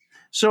back.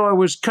 So I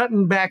was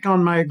cutting back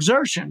on my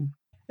exertion.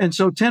 And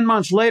so 10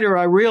 months later,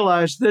 I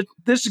realized that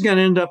this is going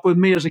to end up with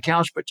me as a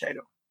couch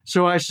potato.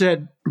 So I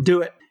said,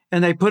 do it.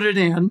 And they put it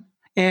in.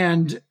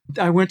 And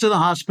I went to the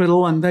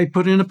hospital and they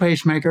put in a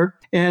pacemaker.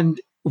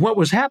 And what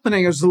was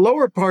happening is the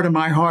lower part of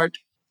my heart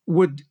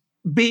would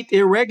beat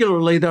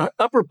irregularly. The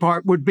upper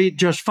part would beat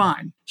just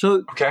fine.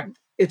 So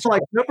it's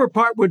like the upper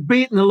part would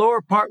beat and the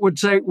lower part would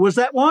say, was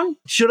that one?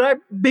 Should I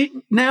beat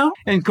now?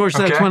 And of course,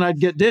 that's when I'd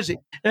get dizzy.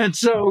 And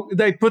so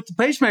they put the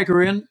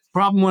pacemaker in,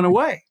 problem went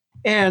away.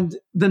 And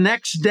the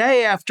next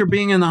day after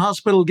being in the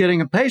hospital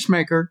getting a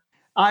pacemaker,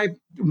 I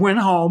went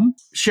home,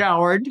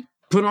 showered,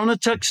 put on a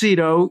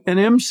tuxedo, and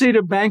emceed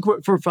a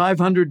banquet for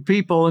 500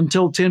 people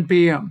until 10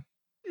 p.m.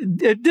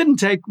 It didn't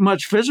take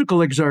much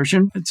physical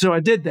exertion, so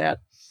I did that.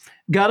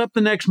 Got up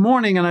the next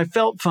morning and I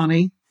felt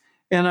funny,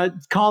 and I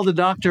called the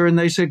doctor and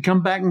they said,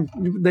 come back, and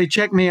they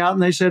checked me out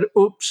and they said,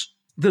 oops,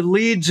 the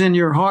leads in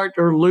your heart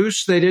are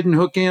loose. They didn't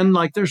hook in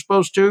like they're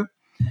supposed to,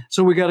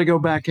 so we got to go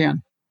back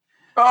in.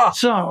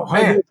 So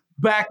I go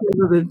back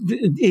into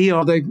the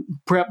ER. They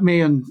prepped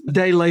me, and a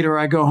day later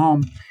I go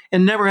home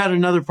and never had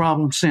another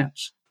problem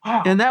since.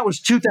 And that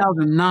was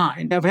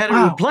 2009. I've had it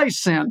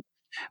replaced since,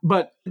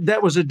 but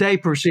that was a day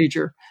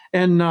procedure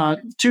in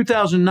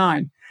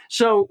 2009.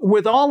 So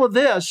with all of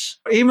this,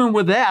 even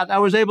with that, I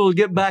was able to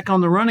get back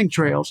on the running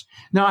trails.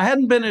 Now, I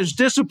hadn't been as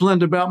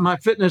disciplined about my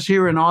fitness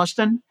here in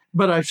Austin,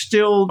 but I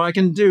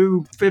can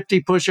do 50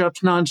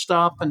 push-ups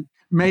nonstop and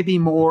maybe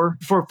more.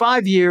 For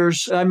 5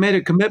 years, I made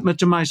a commitment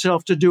to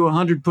myself to do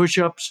 100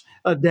 push-ups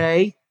a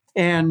day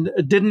and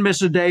didn't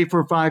miss a day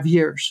for 5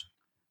 years.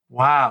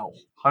 Wow.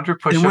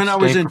 100 push-ups and when I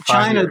was a day in for 5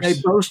 China, years.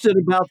 they boasted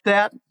about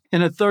that.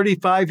 And a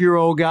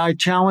 35-year-old guy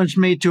challenged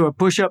me to a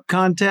push-up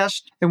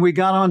contest. And we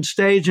got on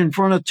stage in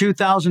front of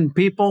 2,000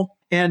 people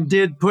and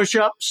did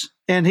push-ups.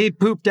 And he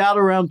pooped out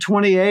around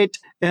 28.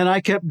 And I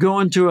kept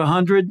going to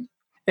 100.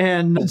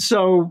 And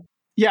so,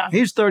 yeah,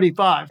 he's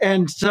 35.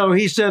 And so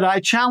he said, I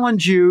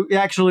challenge you.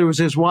 Actually, it was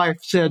his wife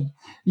said,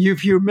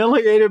 you've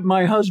humiliated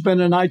my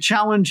husband. And I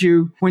challenge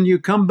you when you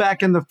come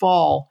back in the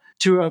fall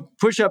to a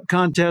push-up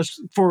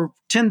contest for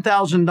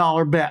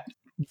 $10,000 bet.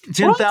 What?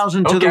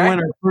 10,000 to the Okay.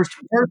 winner.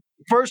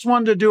 First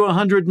one to do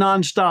 100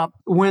 nonstop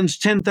wins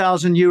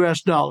 10,000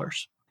 US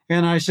dollars.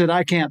 And I said,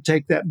 I can't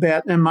take that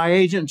bet. And my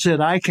agent said,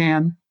 I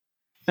can.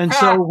 And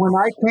so Ha! when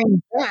I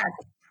came back,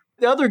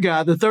 the other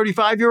guy, the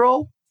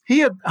 35-year-old, he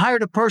had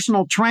hired a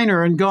personal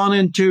trainer and gone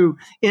into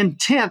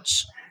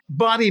intense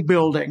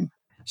bodybuilding.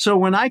 So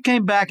when I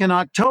came back in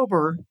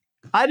October,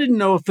 I didn't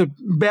know if the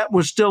bet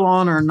was still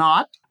on or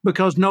not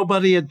because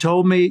nobody had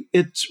told me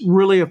it's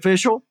really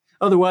official.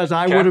 Otherwise,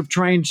 I would Okay. have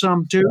trained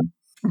some too.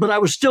 But I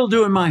was still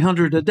doing my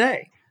 100 a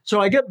day.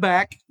 So I get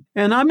back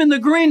and I'm in the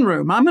green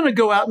room. I'm going to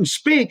go out and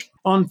speak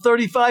on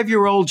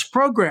 35-year-old's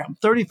program.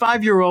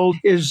 35-year-old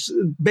is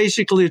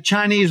basically a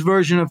Chinese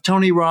version of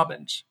Tony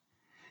Robbins.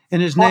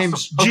 And his Awesome.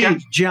 name's Okay.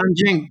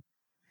 Jianjing.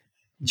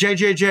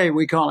 JJJ,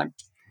 we call him.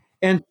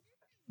 And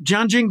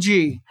Jianjing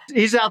Ji,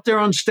 he's out there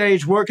on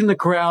stage working the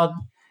crowd.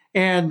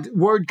 And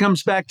word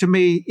comes back to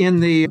me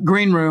in the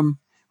green room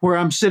where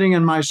I'm sitting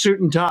in my suit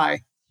and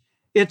tie.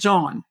 It's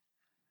on.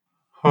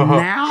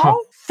 Now?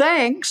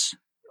 Thanks.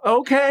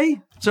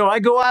 Okay. So I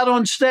go out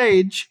on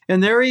stage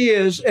and there he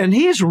is. And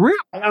he's real.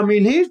 I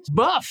mean, he's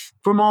buff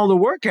from all the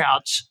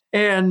workouts.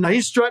 And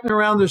he's strutting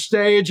around the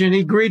stage and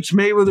he greets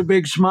me with a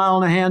big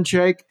smile and a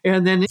handshake.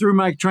 And then through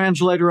my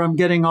translator, I'm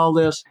getting all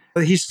this.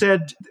 He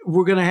said,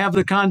 we're going to have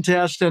the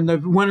contest and the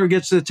winner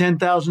gets the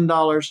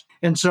 $10,000.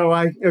 And so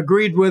I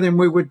agreed with him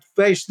we would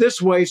face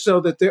this way so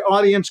that the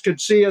audience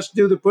could see us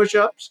do the push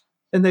ups.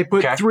 And they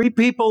put Okay. 3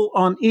 people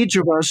on each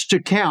of us to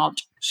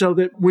count so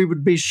that we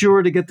would be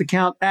sure to get the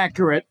count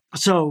accurate.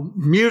 So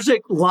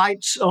music,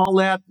 lights, all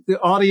that. The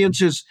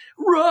audience is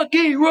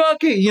Rocky,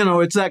 Rocky. You know,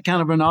 it's that kind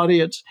of an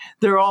audience.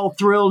 They're all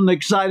thrilled and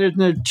excited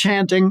and they're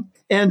chanting.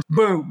 And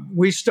boom,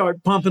 we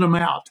start pumping them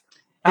out.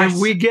 And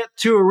Nice. we get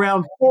to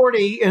around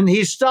 40 and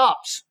he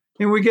stops.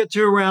 And we get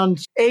to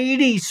around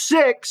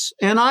 86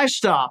 and I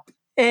stop.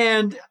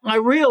 And I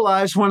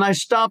realized when I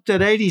stopped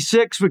at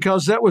 86,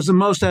 because that was the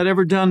most I'd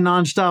ever done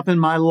nonstop in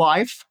my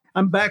life,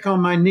 I'm back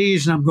on my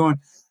knees and I'm going,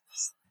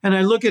 and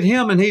I look at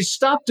him and he's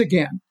stopped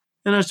again.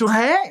 And I said,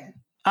 hey,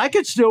 I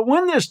could still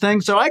win this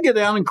thing. So I get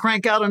down and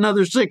crank out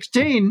another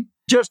 16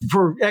 just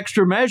for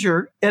extra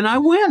measure and I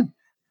win.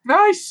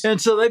 Nice. And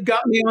so they've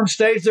got me on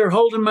stage. They're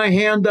holding my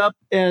hand up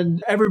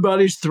and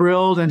everybody's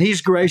thrilled and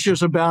he's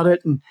gracious about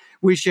it. And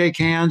we shake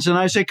hands and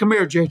I say, come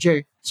here,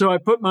 JJ. So I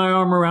put my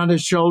arm around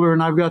his shoulder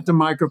and I've got the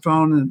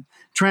microphone and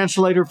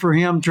translator for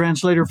him,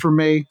 translator for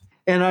me.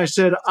 And I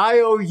said, I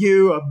owe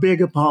you a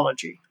big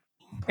apology.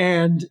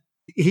 And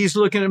he's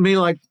looking at me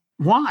like,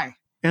 why?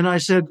 And I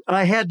said,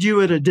 I had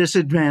you at a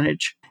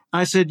disadvantage.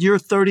 I said, you're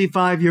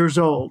 35 years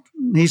old.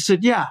 He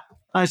said, yeah.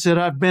 I said,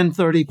 I've been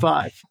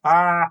 35.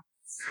 Oh,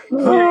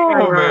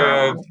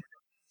 man.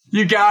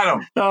 You got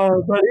him.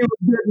 But he was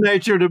good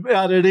natured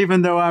about it,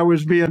 even though I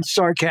was being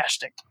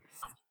sarcastic.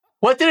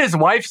 What did his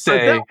wife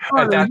say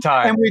at that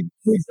time? And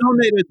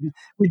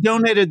we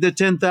donated the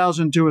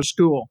 10,000 to a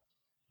school.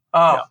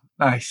 Oh,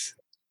 yeah.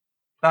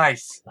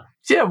 Nice.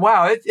 Yeah,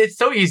 wow. It's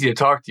so easy to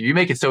talk to you. You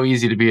make it so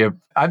easy to be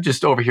I'm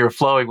just over here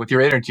flowing with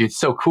your energy. It's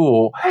so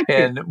cool.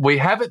 And we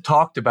haven't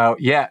talked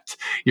about yet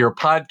your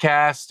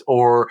podcast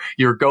or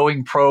your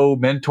Going Pro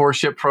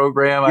mentorship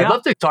program. I'd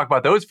love to talk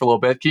about those for a little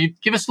bit. Can you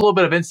give us a little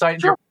bit of insight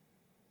into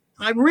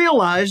I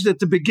realized at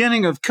the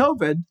beginning of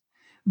COVID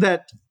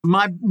that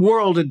my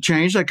world had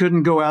changed. I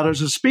couldn't go out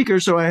as a speaker,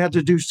 so I had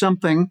to do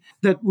something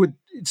that would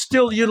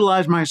still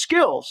utilize my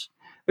skills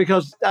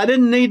because I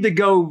didn't need to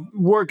go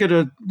work at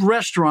a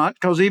restaurant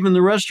because even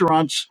the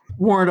restaurants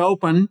weren't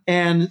open.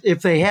 And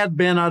if they had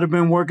been, I'd have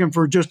been working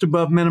for just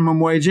above minimum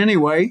wage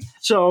anyway.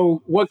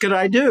 So what could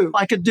I do?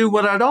 I could do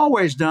what I'd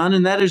always done,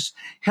 and that is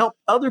help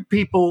other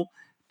people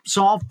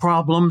solve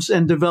problems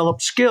and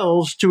develop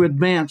skills to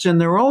advance in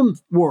their own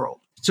world.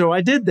 So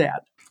I did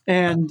that.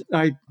 And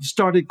I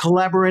started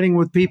collaborating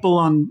with people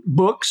on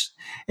books.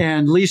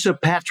 And Lisa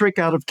Patrick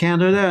out of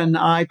Canada and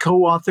I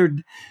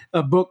co-authored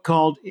a book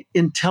called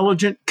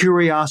Intelligent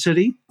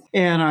Curiosity.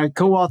 And I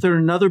co-authored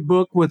another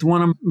book with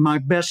one of my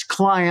best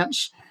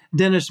clients,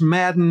 Dennis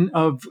Madden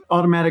of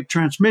Automatic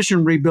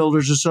Transmission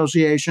Rebuilders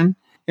Association.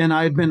 And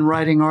I had been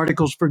writing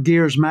articles for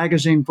Gears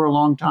magazine for a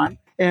long time.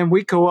 And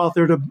we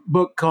co-authored a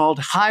book called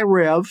High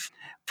Rev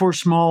for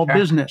Small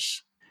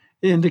Business,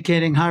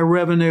 indicating high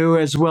revenue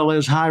as well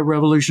as high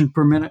revolutions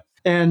per minute.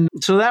 And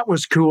so that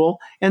was cool.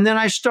 And then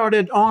I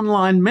started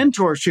online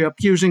mentorship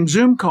using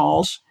Zoom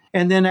calls.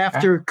 And then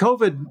after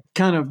COVID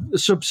kind of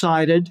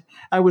subsided,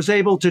 I was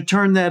able to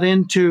turn that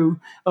into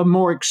a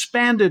more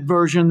expanded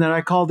version that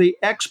I call the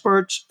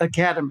Experts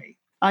Academy.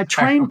 I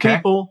train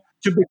people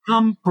to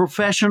become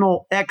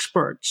professional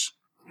experts.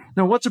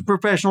 Now, what's a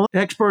professional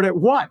expert at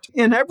what?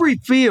 In every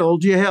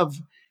field, you have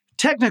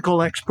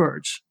technical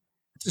experts,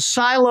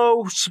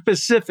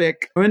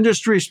 silo-specific,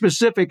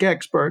 industry-specific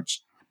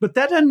experts. But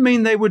that doesn't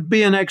mean they would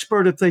be an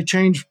expert if they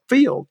change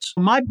fields.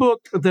 My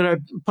book that I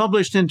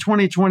published in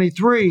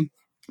 2023,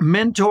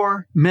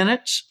 Mentor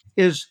Minutes,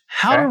 is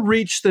how to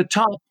reach the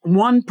top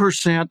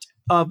 1%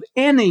 of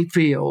any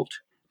field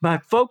by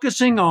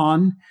focusing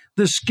on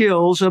the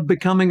skills of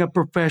becoming a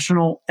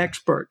professional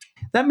expert.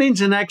 That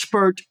means an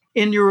expert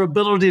in your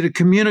ability to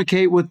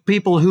communicate with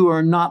people who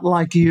are not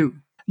like you,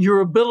 your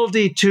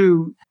ability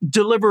to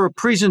deliver a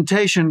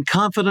presentation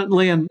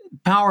confidently and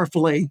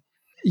powerfully,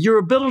 your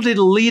ability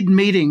to lead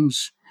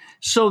meetings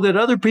so that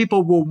other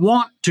people will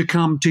want to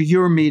come to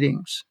your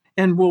meetings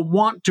and will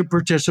want to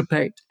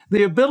participate,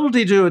 the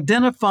ability to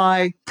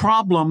identify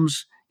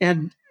problems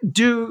and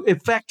do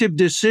effective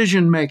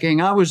decision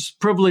making. I was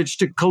privileged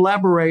to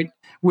collaborate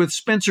with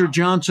Spencer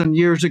Johnson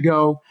years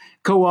ago,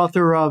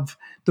 co-author of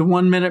The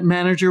 1 Minute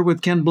Manager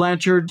with Ken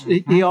Blanchard.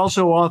 He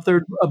also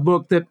authored a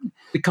book that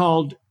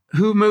called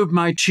Who Moved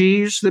My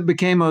Cheese that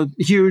became a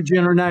huge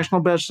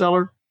international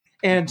bestseller.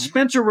 And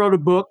Spencer wrote a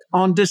book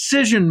on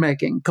decision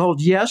making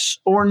called Yes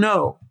or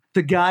No,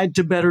 The Guide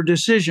to Better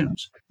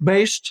Decisions,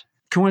 based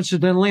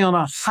coincidentally on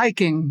a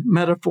hiking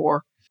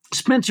metaphor.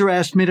 Spencer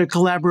asked me to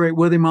collaborate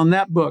with him on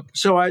that book.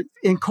 So I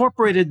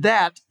incorporated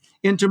that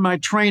into my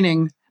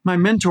training, my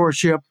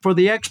mentorship for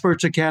the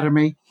Experts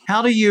Academy.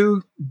 How do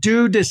you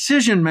do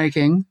decision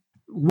making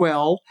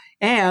well?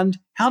 And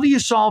how do you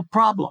solve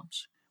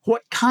problems?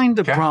 What kind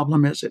of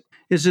problem is it?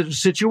 Is it a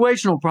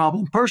situational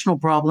problem, personal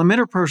problem,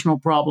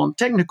 interpersonal problem,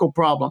 technical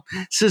problem,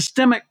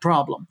 systemic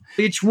problem?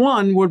 Each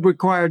one would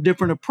require a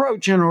different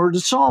approach in order to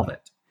solve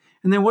it.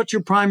 And then what's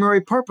your primary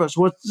purpose?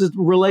 What's the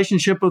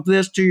relationship of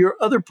this to your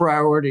other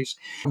priorities?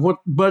 What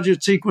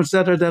budget sequence,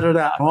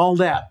 all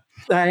that.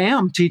 I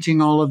am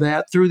teaching all of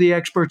that through the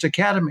Experts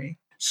Academy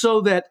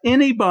so that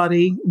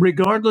anybody,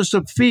 regardless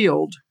of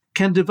field,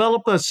 can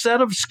develop a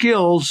set of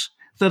skills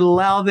that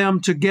allow them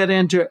to get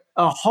into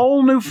a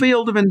whole new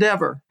field of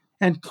endeavor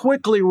and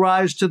quickly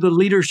rise to the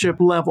leadership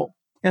level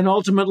and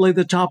ultimately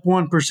the top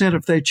 1%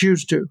 if they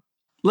choose to.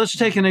 Let's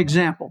take an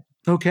example,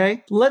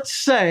 okay? Let's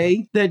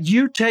say that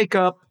you take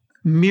up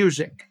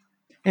music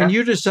and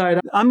you decide,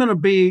 I'm going to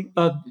be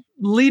a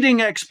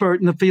leading expert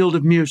in the field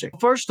of music.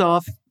 First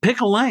off, pick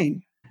a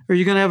lane. Are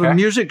you going to have a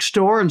music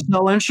store and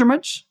sell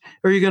instruments?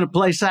 Are you going to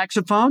play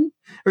saxophone?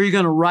 Are you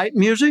going to write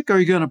music? Are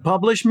you going to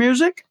publish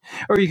music?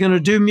 Are you going to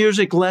do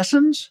music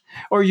lessons?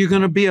 Are you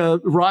going to be a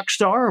rock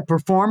star, a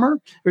performer?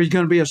 Are you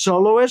going to be a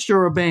soloist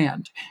or a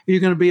band? Are you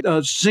going to be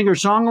a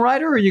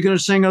singer-songwriter? Or are you going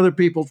to sing other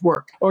people's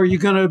work? Or are you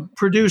going to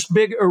produce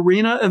big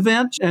arena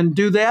events and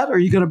do that? Are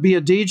you going to be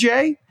a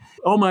DJ?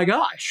 Oh my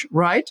gosh,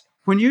 right?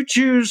 When you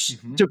choose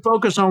to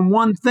focus on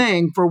one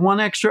thing for 1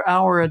 extra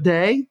hour a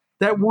day,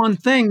 that one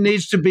thing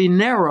needs to be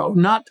narrow,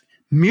 not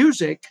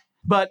music,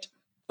 but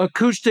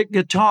acoustic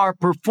guitar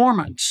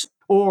performance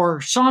or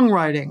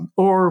songwriting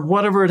or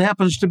whatever it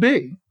happens to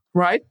be,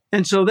 right?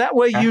 And so that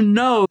way you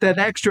know that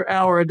extra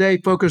hour a day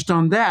focused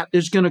on that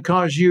is going to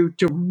cause you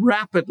to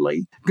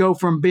rapidly go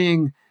from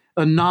being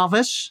a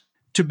novice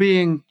to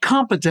being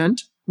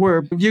competent,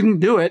 where you can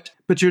do it,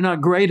 but you're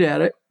not great at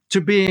it,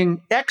 to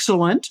being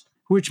excellent,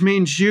 which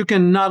means you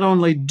can not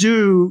only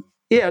do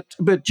it,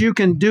 but you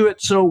can do it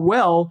so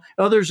well,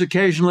 others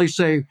occasionally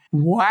say,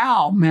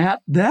 wow,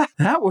 Matt, that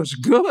was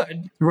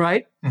good,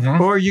 right?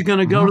 Or you're going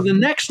to go to the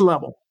next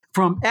level,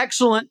 from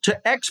excellent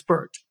to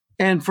expert,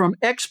 and from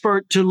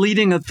expert to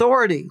leading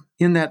authority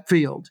in that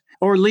field,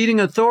 or leading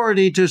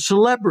authority to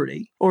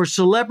celebrity, or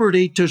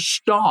celebrity to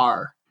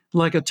star,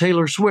 like a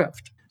Taylor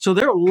Swift. So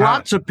there are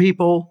lots of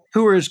people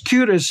who are as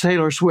cute as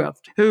Taylor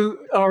Swift, who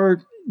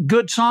are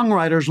good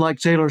songwriters like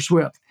Taylor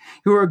Swift,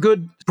 who are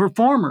good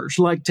performers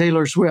like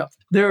Taylor Swift.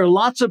 There are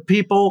lots of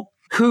people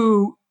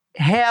who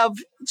have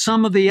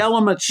some of the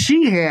elements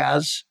she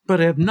has, but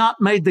have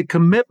not made the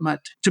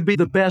commitment to be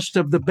the best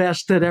of the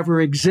best that ever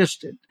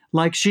existed,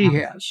 like she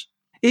has.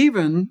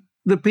 Even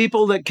the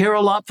people that care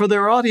a lot for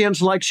their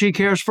audience, like she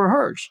cares for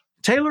hers.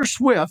 Taylor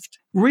Swift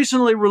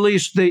recently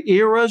released the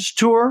Eras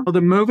tour,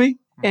 the movie,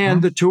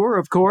 and the tour,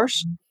 of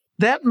course.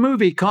 That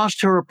movie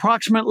cost her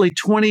approximately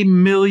 $20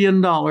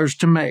 million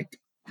to make.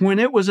 When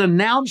it was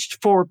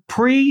announced for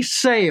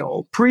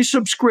pre-sale,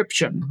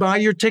 pre-subscription, buy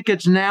your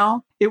tickets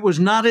now, it was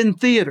not in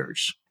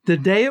theaters. The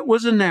day it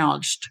was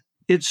announced,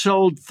 it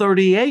sold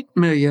 $38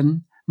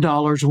 million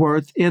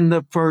worth in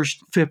the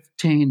first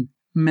 15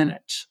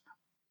 minutes.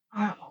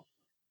 Wow.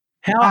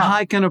 How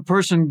high can a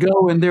person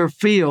go in their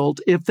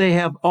field if they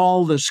have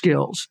all the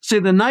skills? See,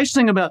 the nice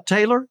thing about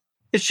Taylor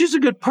is she's a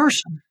good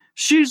person.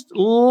 She's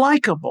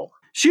likable.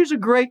 She's a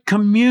great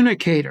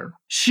communicator.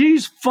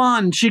 She's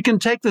fun. She can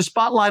take the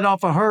spotlight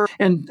off of her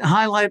and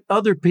highlight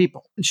other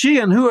people. She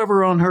and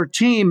whoever on her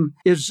team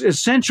is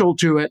essential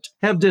to it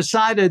have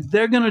decided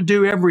they're going to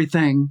do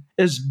everything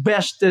as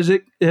best as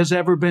it has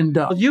ever been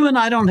done. You and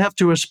I don't have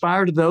to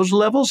aspire to those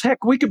levels.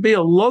 Heck, we could be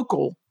a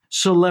local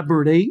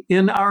celebrity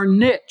in our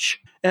niche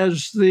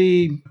as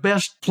the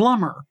best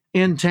plumber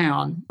in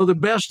town, or the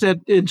best at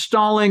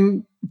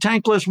installing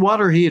tankless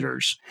water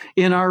heaters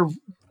in our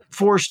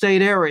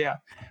 4-state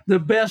area, the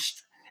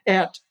best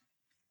at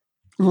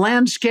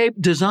landscape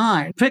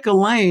design. Pick a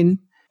lane,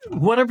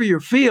 whatever your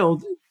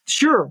field,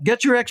 sure,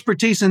 get your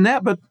expertise in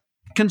that, but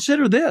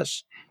consider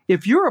this.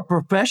 If you're a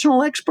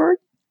professional expert,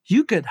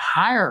 you could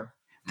hire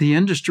the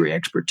industry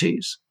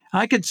expertise.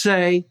 I could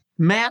say,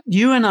 Matt,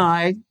 you and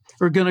I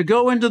are going to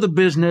go into the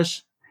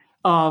business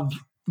of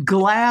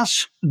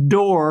glass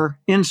door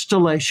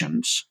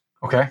installations.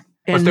 Okay.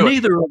 Let's And do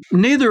it.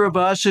 neither of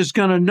us is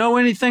going to know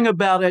anything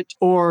about it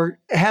or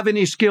have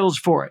any skills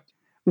for it.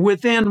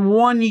 Within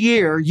 1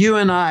 year, you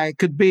and I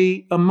could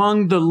be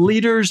among the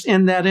leaders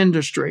in that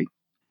industry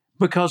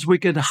because we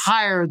could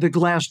hire the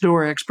glass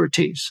door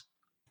expertise.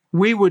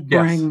 We would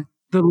Yes. bring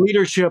the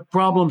leadership,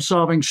 problem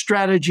solving,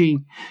 strategy,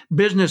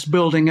 business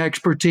building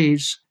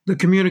expertise, the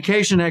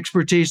communication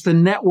expertise, the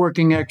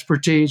networking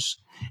expertise,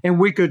 and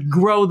we could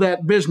grow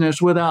that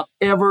business without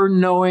ever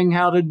knowing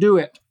how to do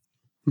it.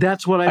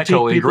 That's what I I teach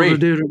totally people to agree.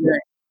 do today.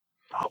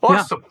 Yeah.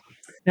 Awesome.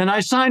 And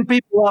I sign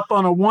people up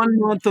on a 1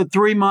 month, a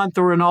 3 month,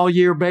 or an all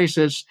year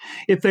basis.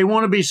 If they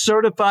want to be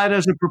certified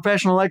as a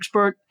professional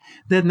expert,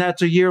 then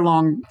that's a year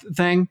long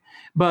thing.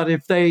 But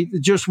if they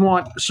just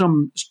want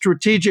some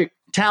strategic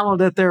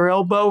talent at their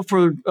elbow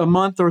for a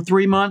month or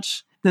 3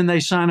 months, then they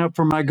sign up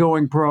for my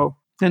Going Pro.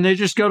 And they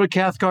just go to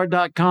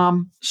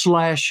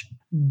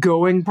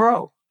cathcart.com/going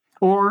pro.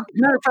 Or,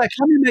 matter of fact,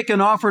 let me make an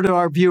offer to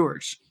our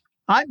viewers.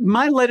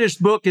 My latest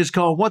book is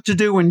called What to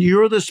Do When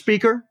You're the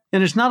Speaker.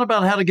 And it's not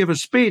about how to give a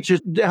speech,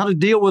 it's how to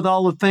deal with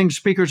all the things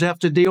speakers have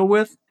to deal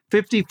with.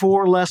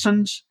 54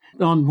 lessons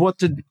on what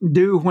to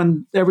do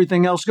when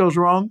everything else goes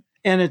wrong.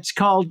 And it's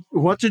called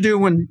What to Do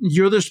When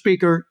You're the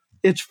Speaker.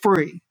 It's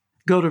free.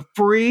 Go to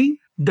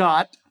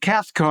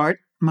free.cathcart,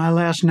 my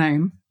last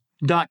name,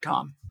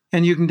 .com,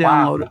 and you can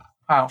Wow. download it.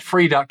 Wow.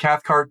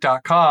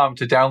 Free.cathcart.com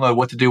to download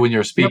What to Do When You're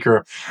a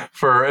Speaker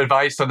for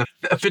advice on the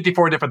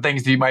 54 different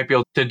things that you might be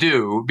able to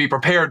do, be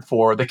prepared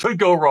for that could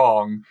go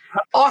wrong.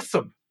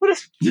 Awesome. What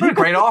a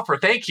great offer.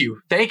 Thank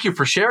you. Thank you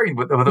for sharing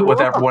with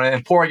everyone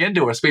and pouring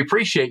into us. We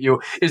appreciate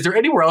you. Is there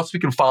anywhere else we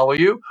can follow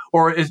you?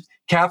 Or is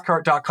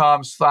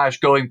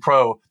cathcart.com/going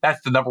pro? That's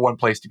the number one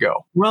place to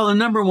go. Well, the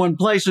number one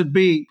place would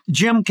be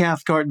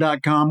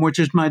jimcathcart.com, which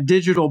is my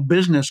digital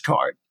business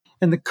card.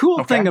 And the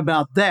cool thing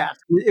about that,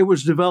 it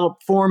was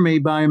developed for me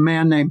by a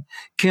man named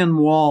Ken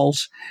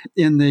Walls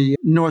in the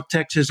North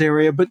Texas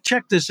area. But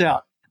check this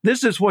out.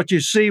 This is what you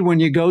see when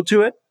you go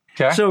to it.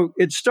 Okay. So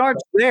it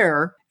starts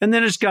there, and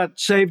then it's got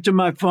saved to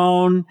my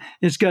phone.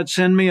 It's got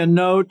send me a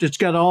note. It's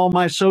got all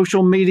my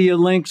social media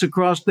links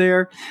across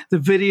there. The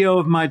video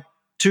of my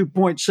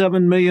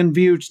 2.7 million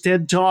views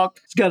TED Talk.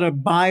 It's got a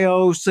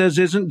bio, says,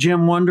 "Isn't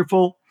Jim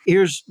wonderful?"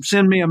 Here's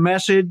send me a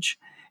message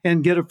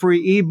and get a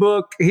free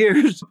ebook.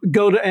 Here's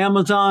go to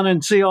Amazon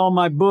and see all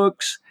my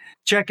books.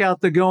 Check out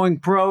the Going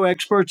Pro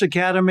Experts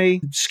Academy.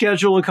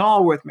 Schedule a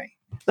call with me.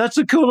 That's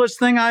the coolest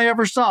thing I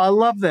ever saw. I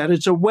love that.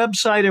 It's a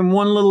website in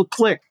one little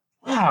click.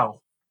 Wow.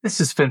 This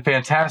has been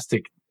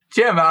fantastic.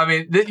 Jim, I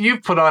mean,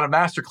 you've put on a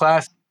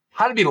masterclass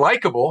how to be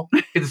likable.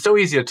 It's so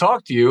easy to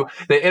talk to you.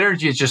 The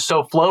energy is just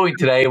so flowing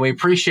today, and we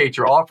appreciate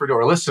your offer to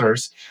our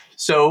listeners.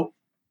 So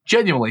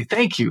genuinely,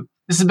 thank you.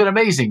 This has been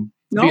amazing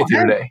to be with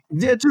you today.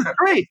 It's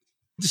great.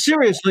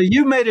 Seriously,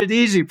 you made it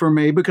easy for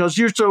me because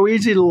you're so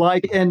easy to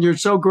like and you're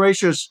so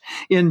gracious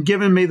in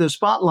giving me the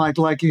spotlight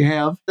like you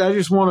have. I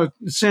just want to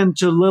send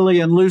to Lily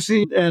and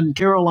Lucy and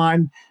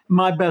Caroline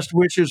my best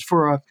wishes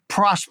for a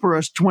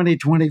prosperous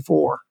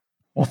 2024.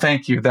 Well,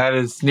 thank you. That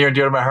is near and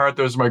dear to my heart.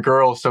 Those are my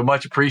girls. So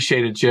much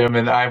appreciated, Jim.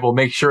 And I will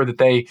make sure that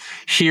they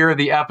hear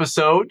the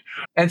episode.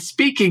 And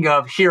speaking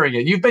of hearing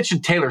it, you've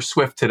mentioned Taylor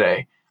Swift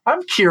today.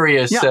 I'm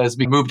curious, as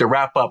we move to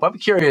wrap up, I'm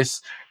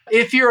curious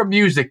if you're a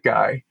music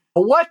guy,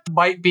 what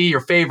might be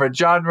your favorite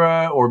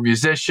genre or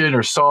musician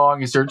or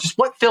song? Is there just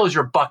what fills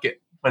your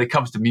bucket when it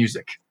comes to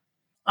music?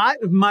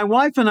 My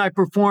wife and I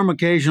perform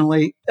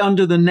occasionally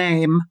under the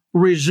name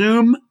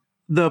Resume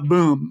the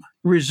Boom.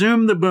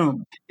 Resume the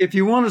Boom. If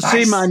you want to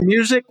see my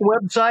music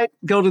website,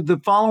 go to the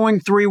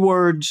following 3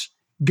 words,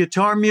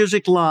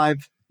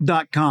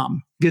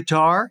 guitarmusiclive.com.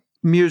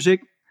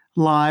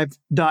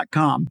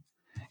 Guitarmusiclive.com.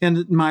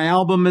 And my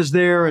album is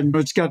there, and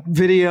it's got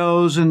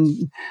videos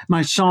and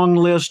my song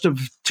list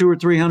of 200 or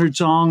 300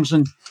 songs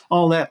and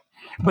all that.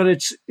 But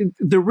it's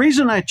the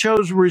reason I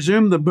chose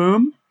Resume the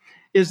Boom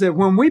is that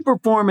when we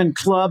perform in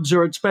clubs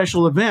or at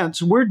special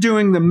events, we're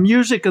doing the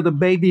music of the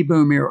baby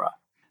boom era.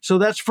 So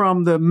that's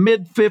from the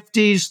mid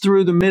 50s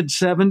through the mid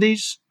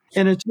 70s.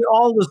 And it's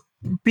all the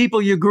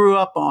people you grew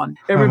up on.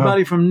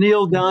 Everybody from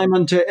Neil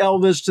Diamond to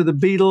Elvis to the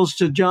Beatles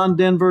to John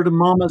Denver to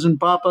Mamas and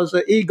Papas,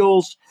 the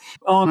Eagles,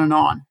 on and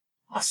on.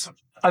 Awesome.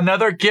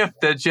 Another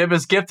gift that Jim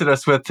has gifted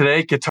us with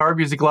today,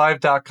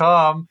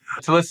 guitarmusiclive.com,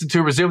 to listen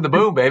to Resume the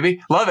Boom,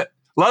 baby. Love it.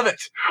 Love it.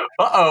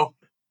 Uh-oh.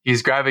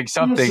 He's grabbing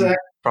something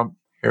from,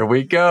 here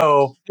we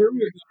go. Here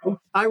we go.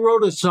 I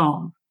wrote a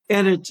song,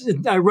 and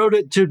I wrote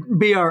it to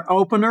be our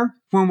opener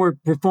when we're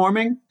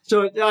performing.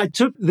 So I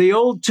took the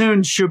old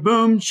tune,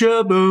 shaboom,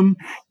 shaboom,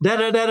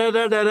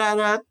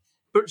 da-da-da-da-da-da-da,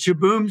 but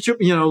shaboom,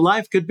 shaboom,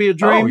 life could be a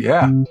dream. Oh,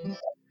 yeah.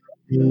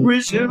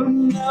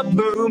 Resume the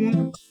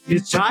boom.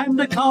 It's time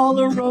to call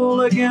the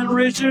roll again.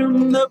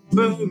 Resume the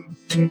boom.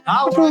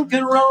 I'll rock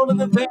and roll to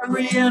the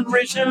very end.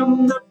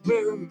 Resume the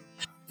boom.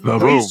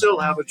 We still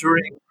have a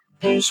dream.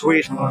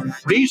 Sweetheart,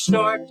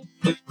 restart.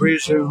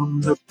 Resume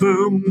the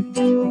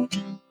boom.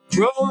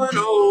 Growing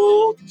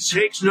old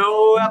takes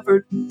no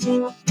effort.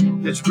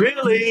 It's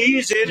really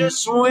easy to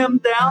swim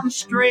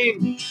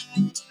downstream.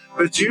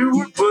 But you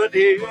were put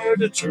here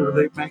to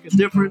truly make a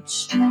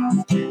difference.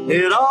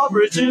 It all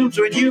resumes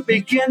when you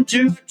begin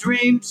to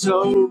dream.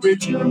 So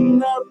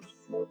resume up.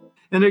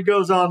 And it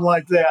goes on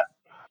like that.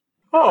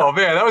 Oh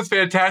man, that was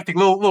fantastic.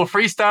 Little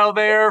freestyle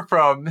there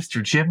from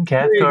Mr. Jim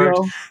There you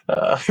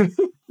Cathcart. go.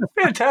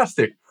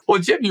 Fantastic. Well,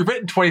 Jim, you've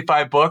written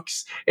 25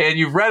 books and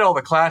you've read all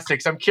the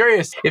classics. I'm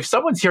curious if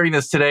someone's hearing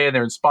this today and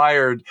they're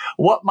inspired,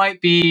 what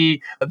might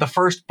be the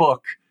first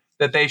book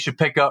that they should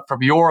pick up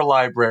from your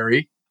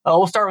library?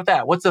 We'll start with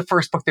that. What's the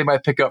first book they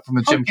might pick up from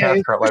the Jim Okay,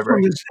 Cathcart first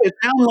one library? is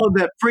download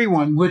that free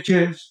one, which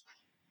is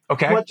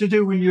Okay. What to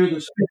Do When You're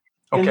the Speaker.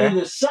 And Okay. then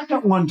the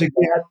second one to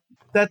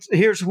get,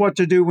 here's What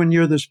to Do When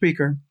You're the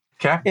Speaker.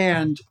 Okay.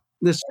 And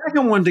the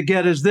second one to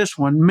get is this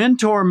one,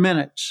 Mentor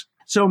Minutes.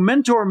 So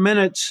Mentor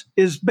Minutes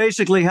is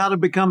basically how to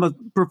become a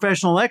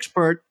professional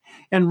expert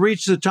and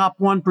reach the top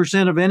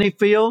 1% of any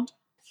field.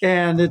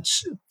 And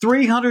it's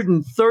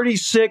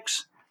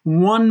 336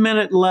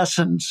 one-minute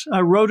lessons.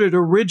 I wrote it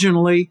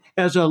originally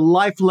as a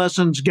life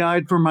lessons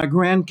guide for my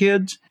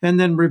grandkids and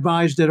then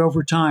revised it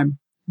over time.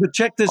 But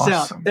check this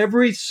out. Awesome.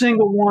 Every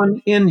single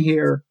one in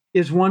here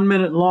is 1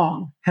 minute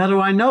long. How do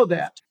I know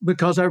that?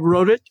 Because I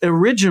wrote it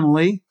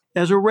originally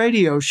as a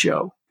radio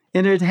show,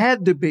 and it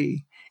had to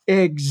be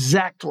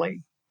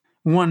exactly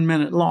 1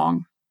 minute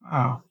long. Oh,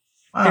 wow.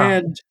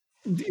 And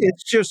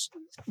it's just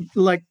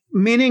like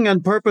meaning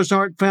and purpose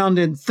aren't found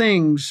in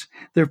things,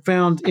 they're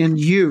found in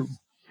you.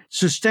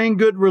 Sustain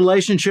good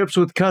relationships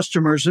with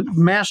customers,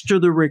 master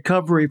the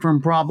recovery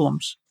from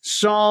problems,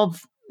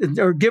 solve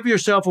or give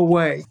yourself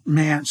away.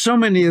 Man, so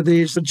many of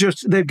these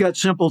they've got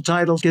simple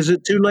titles. Is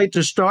it too late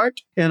to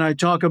start? And I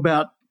talk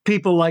about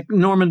people like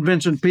Norman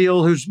Vincent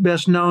Peale, who's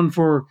best known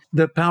for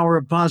The Power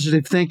of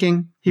Positive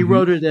Thinking. He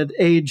wrote it at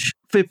age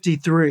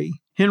 53.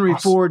 Henry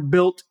Ford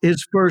built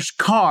his first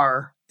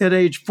car at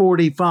age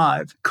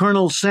 45.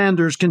 Colonel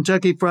Sanders'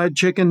 Kentucky Fried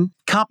Chicken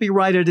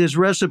copyrighted his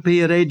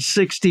recipe at age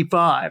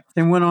 65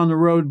 and went on the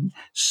road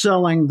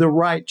selling the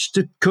rights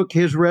to cook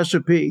his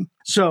recipe.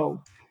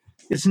 So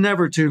it's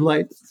never too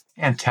late.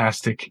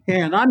 Fantastic.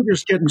 And I'm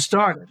just getting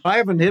started. I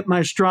haven't hit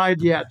my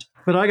stride yet,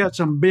 but I got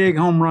some big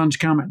home runs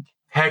coming.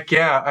 Heck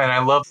yeah. And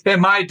I love,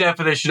 and my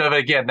definition of it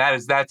again,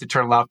 that's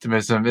eternal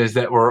optimism, is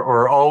that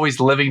we're always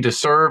living to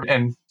serve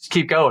and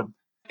keep going.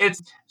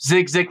 It's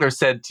Zig Ziglar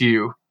said to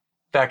you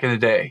back in the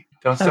day,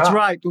 don't stop. That's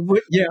right.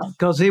 Yeah,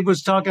 because he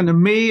was talking to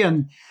me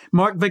and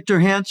Mark Victor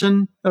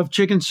Hansen of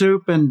Chicken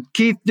Soup and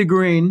Keith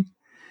DeGreen,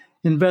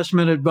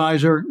 investment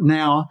advisor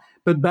now.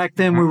 But back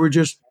then we were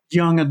just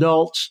young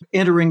adults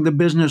entering the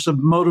business of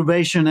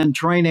motivation and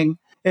training.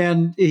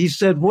 And he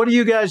said, "What are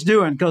you guys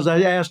doing?" Because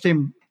I asked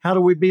him, "How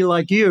do we be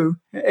like you?"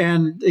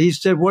 And he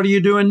said, "What are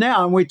you doing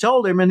now?" And we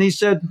told him, and he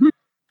said,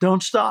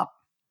 "Don't stop."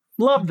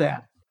 Love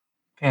that.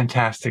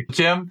 Fantastic.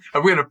 Jim,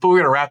 we're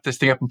gonna wrap this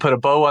thing up and put a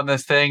bow on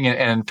this thing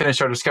and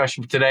finish our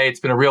discussion for today. It's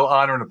been a real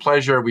honor and a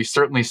pleasure. We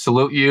certainly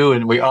salute you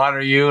and we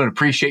honor you and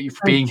appreciate you for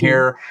being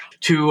here.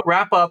 To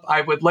wrap up, I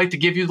would like to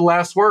give you the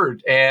last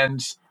word.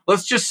 And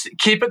let's just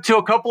keep it to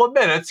a couple of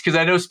minutes because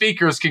I know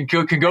speakers can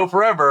go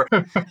forever.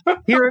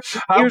 Here's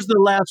the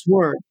last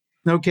word,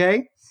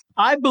 okay?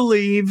 I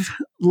believe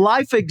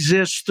life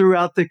exists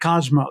throughout the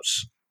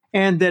cosmos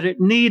and that it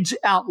needs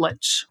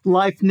outlets.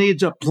 Life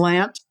needs a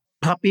plant,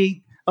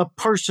 puppy, a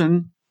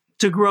person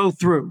to grow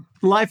through.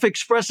 Life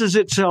expresses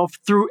itself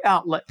through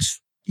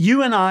outlets.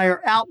 You and I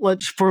are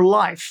outlets for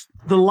life.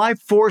 The life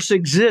force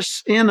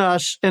exists in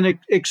us and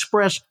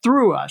expressed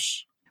through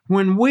us.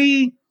 When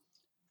we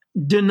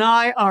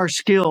deny our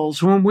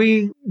skills, when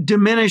we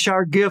diminish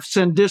our gifts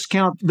and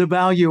discount the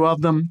value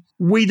of them,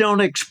 we don't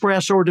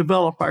express or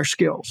develop our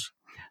skills.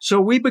 So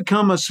we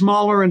become a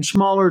smaller and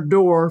smaller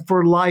door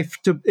for life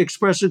to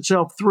express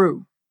itself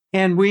through.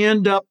 And we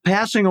end up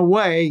passing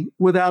away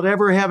without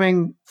ever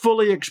having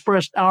fully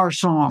expressed our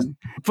song,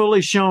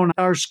 fully shown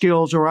our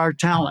skills or our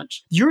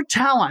talents. Your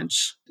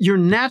talents, your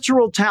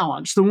natural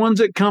talents, the ones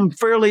that come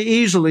fairly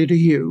easily to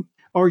you,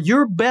 are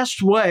your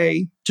best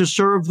way to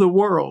serve the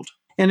world.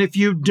 And if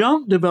you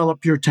don't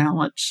develop your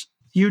talents,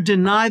 you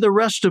deny the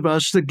rest of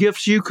us the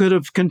gifts you could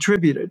have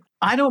contributed.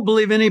 I don't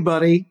believe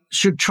anybody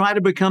should try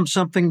to become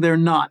something they're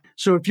not.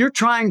 So if you're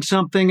trying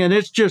something and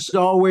it's just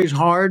always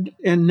hard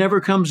and never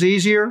comes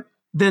easier,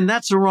 then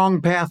that's the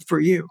wrong path for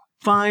you.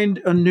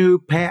 Find a new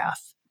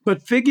path.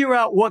 But figure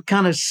out what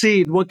kind of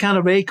seed, what kind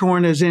of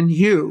acorn is in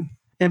you,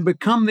 and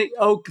become the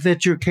oak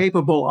that you're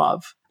capable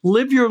of.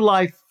 Live your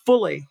life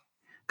fully,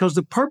 because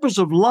the purpose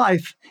of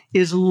life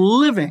is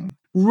living.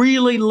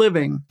 Really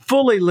living,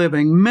 fully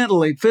living,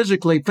 mentally,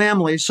 physically,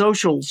 family,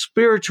 social,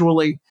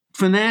 spiritually,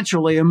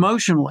 financially,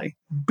 emotionally.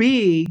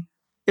 Be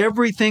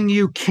everything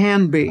you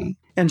can be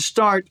and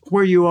start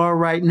where you are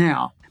right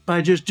now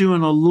by just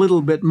doing a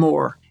little bit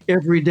more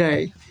every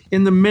day.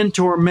 In the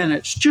Mentor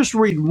Minutes, just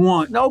read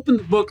one. Open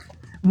the book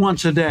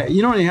once a day.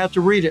 You don't even have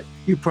to read it.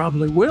 You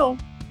probably will,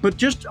 but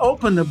just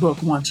open the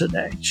book once a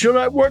day. Should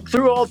I work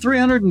through all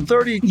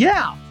 330?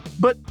 Yeah,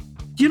 but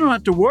You don't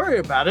have to worry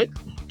about it.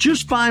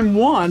 Just find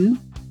one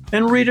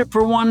and read it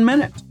for 1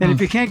 minute. And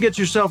if you can't get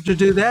yourself to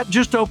do that,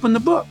 just open the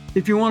book.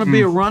 If you want to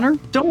be a runner,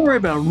 don't worry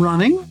about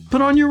running. Put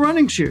on your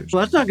running shoes.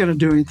 Well, that's not going to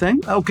do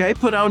anything. Okay,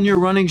 put on your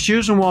running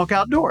shoes and walk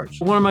outdoors.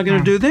 What am I going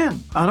to do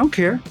then? I don't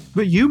care,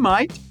 but you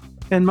might.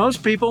 And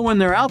most people, when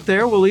they're out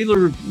there, will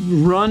either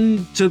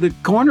run to the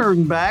corner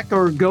and back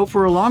or go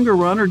for a longer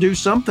run or do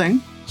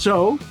something.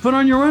 So put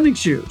on your running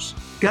shoes.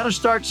 Got to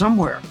start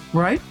somewhere,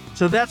 right?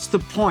 So that's the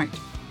point.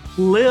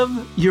 Live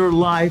your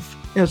life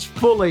as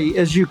fully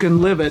as you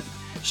can live it,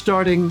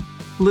 starting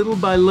little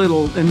by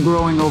little and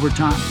growing over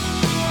time.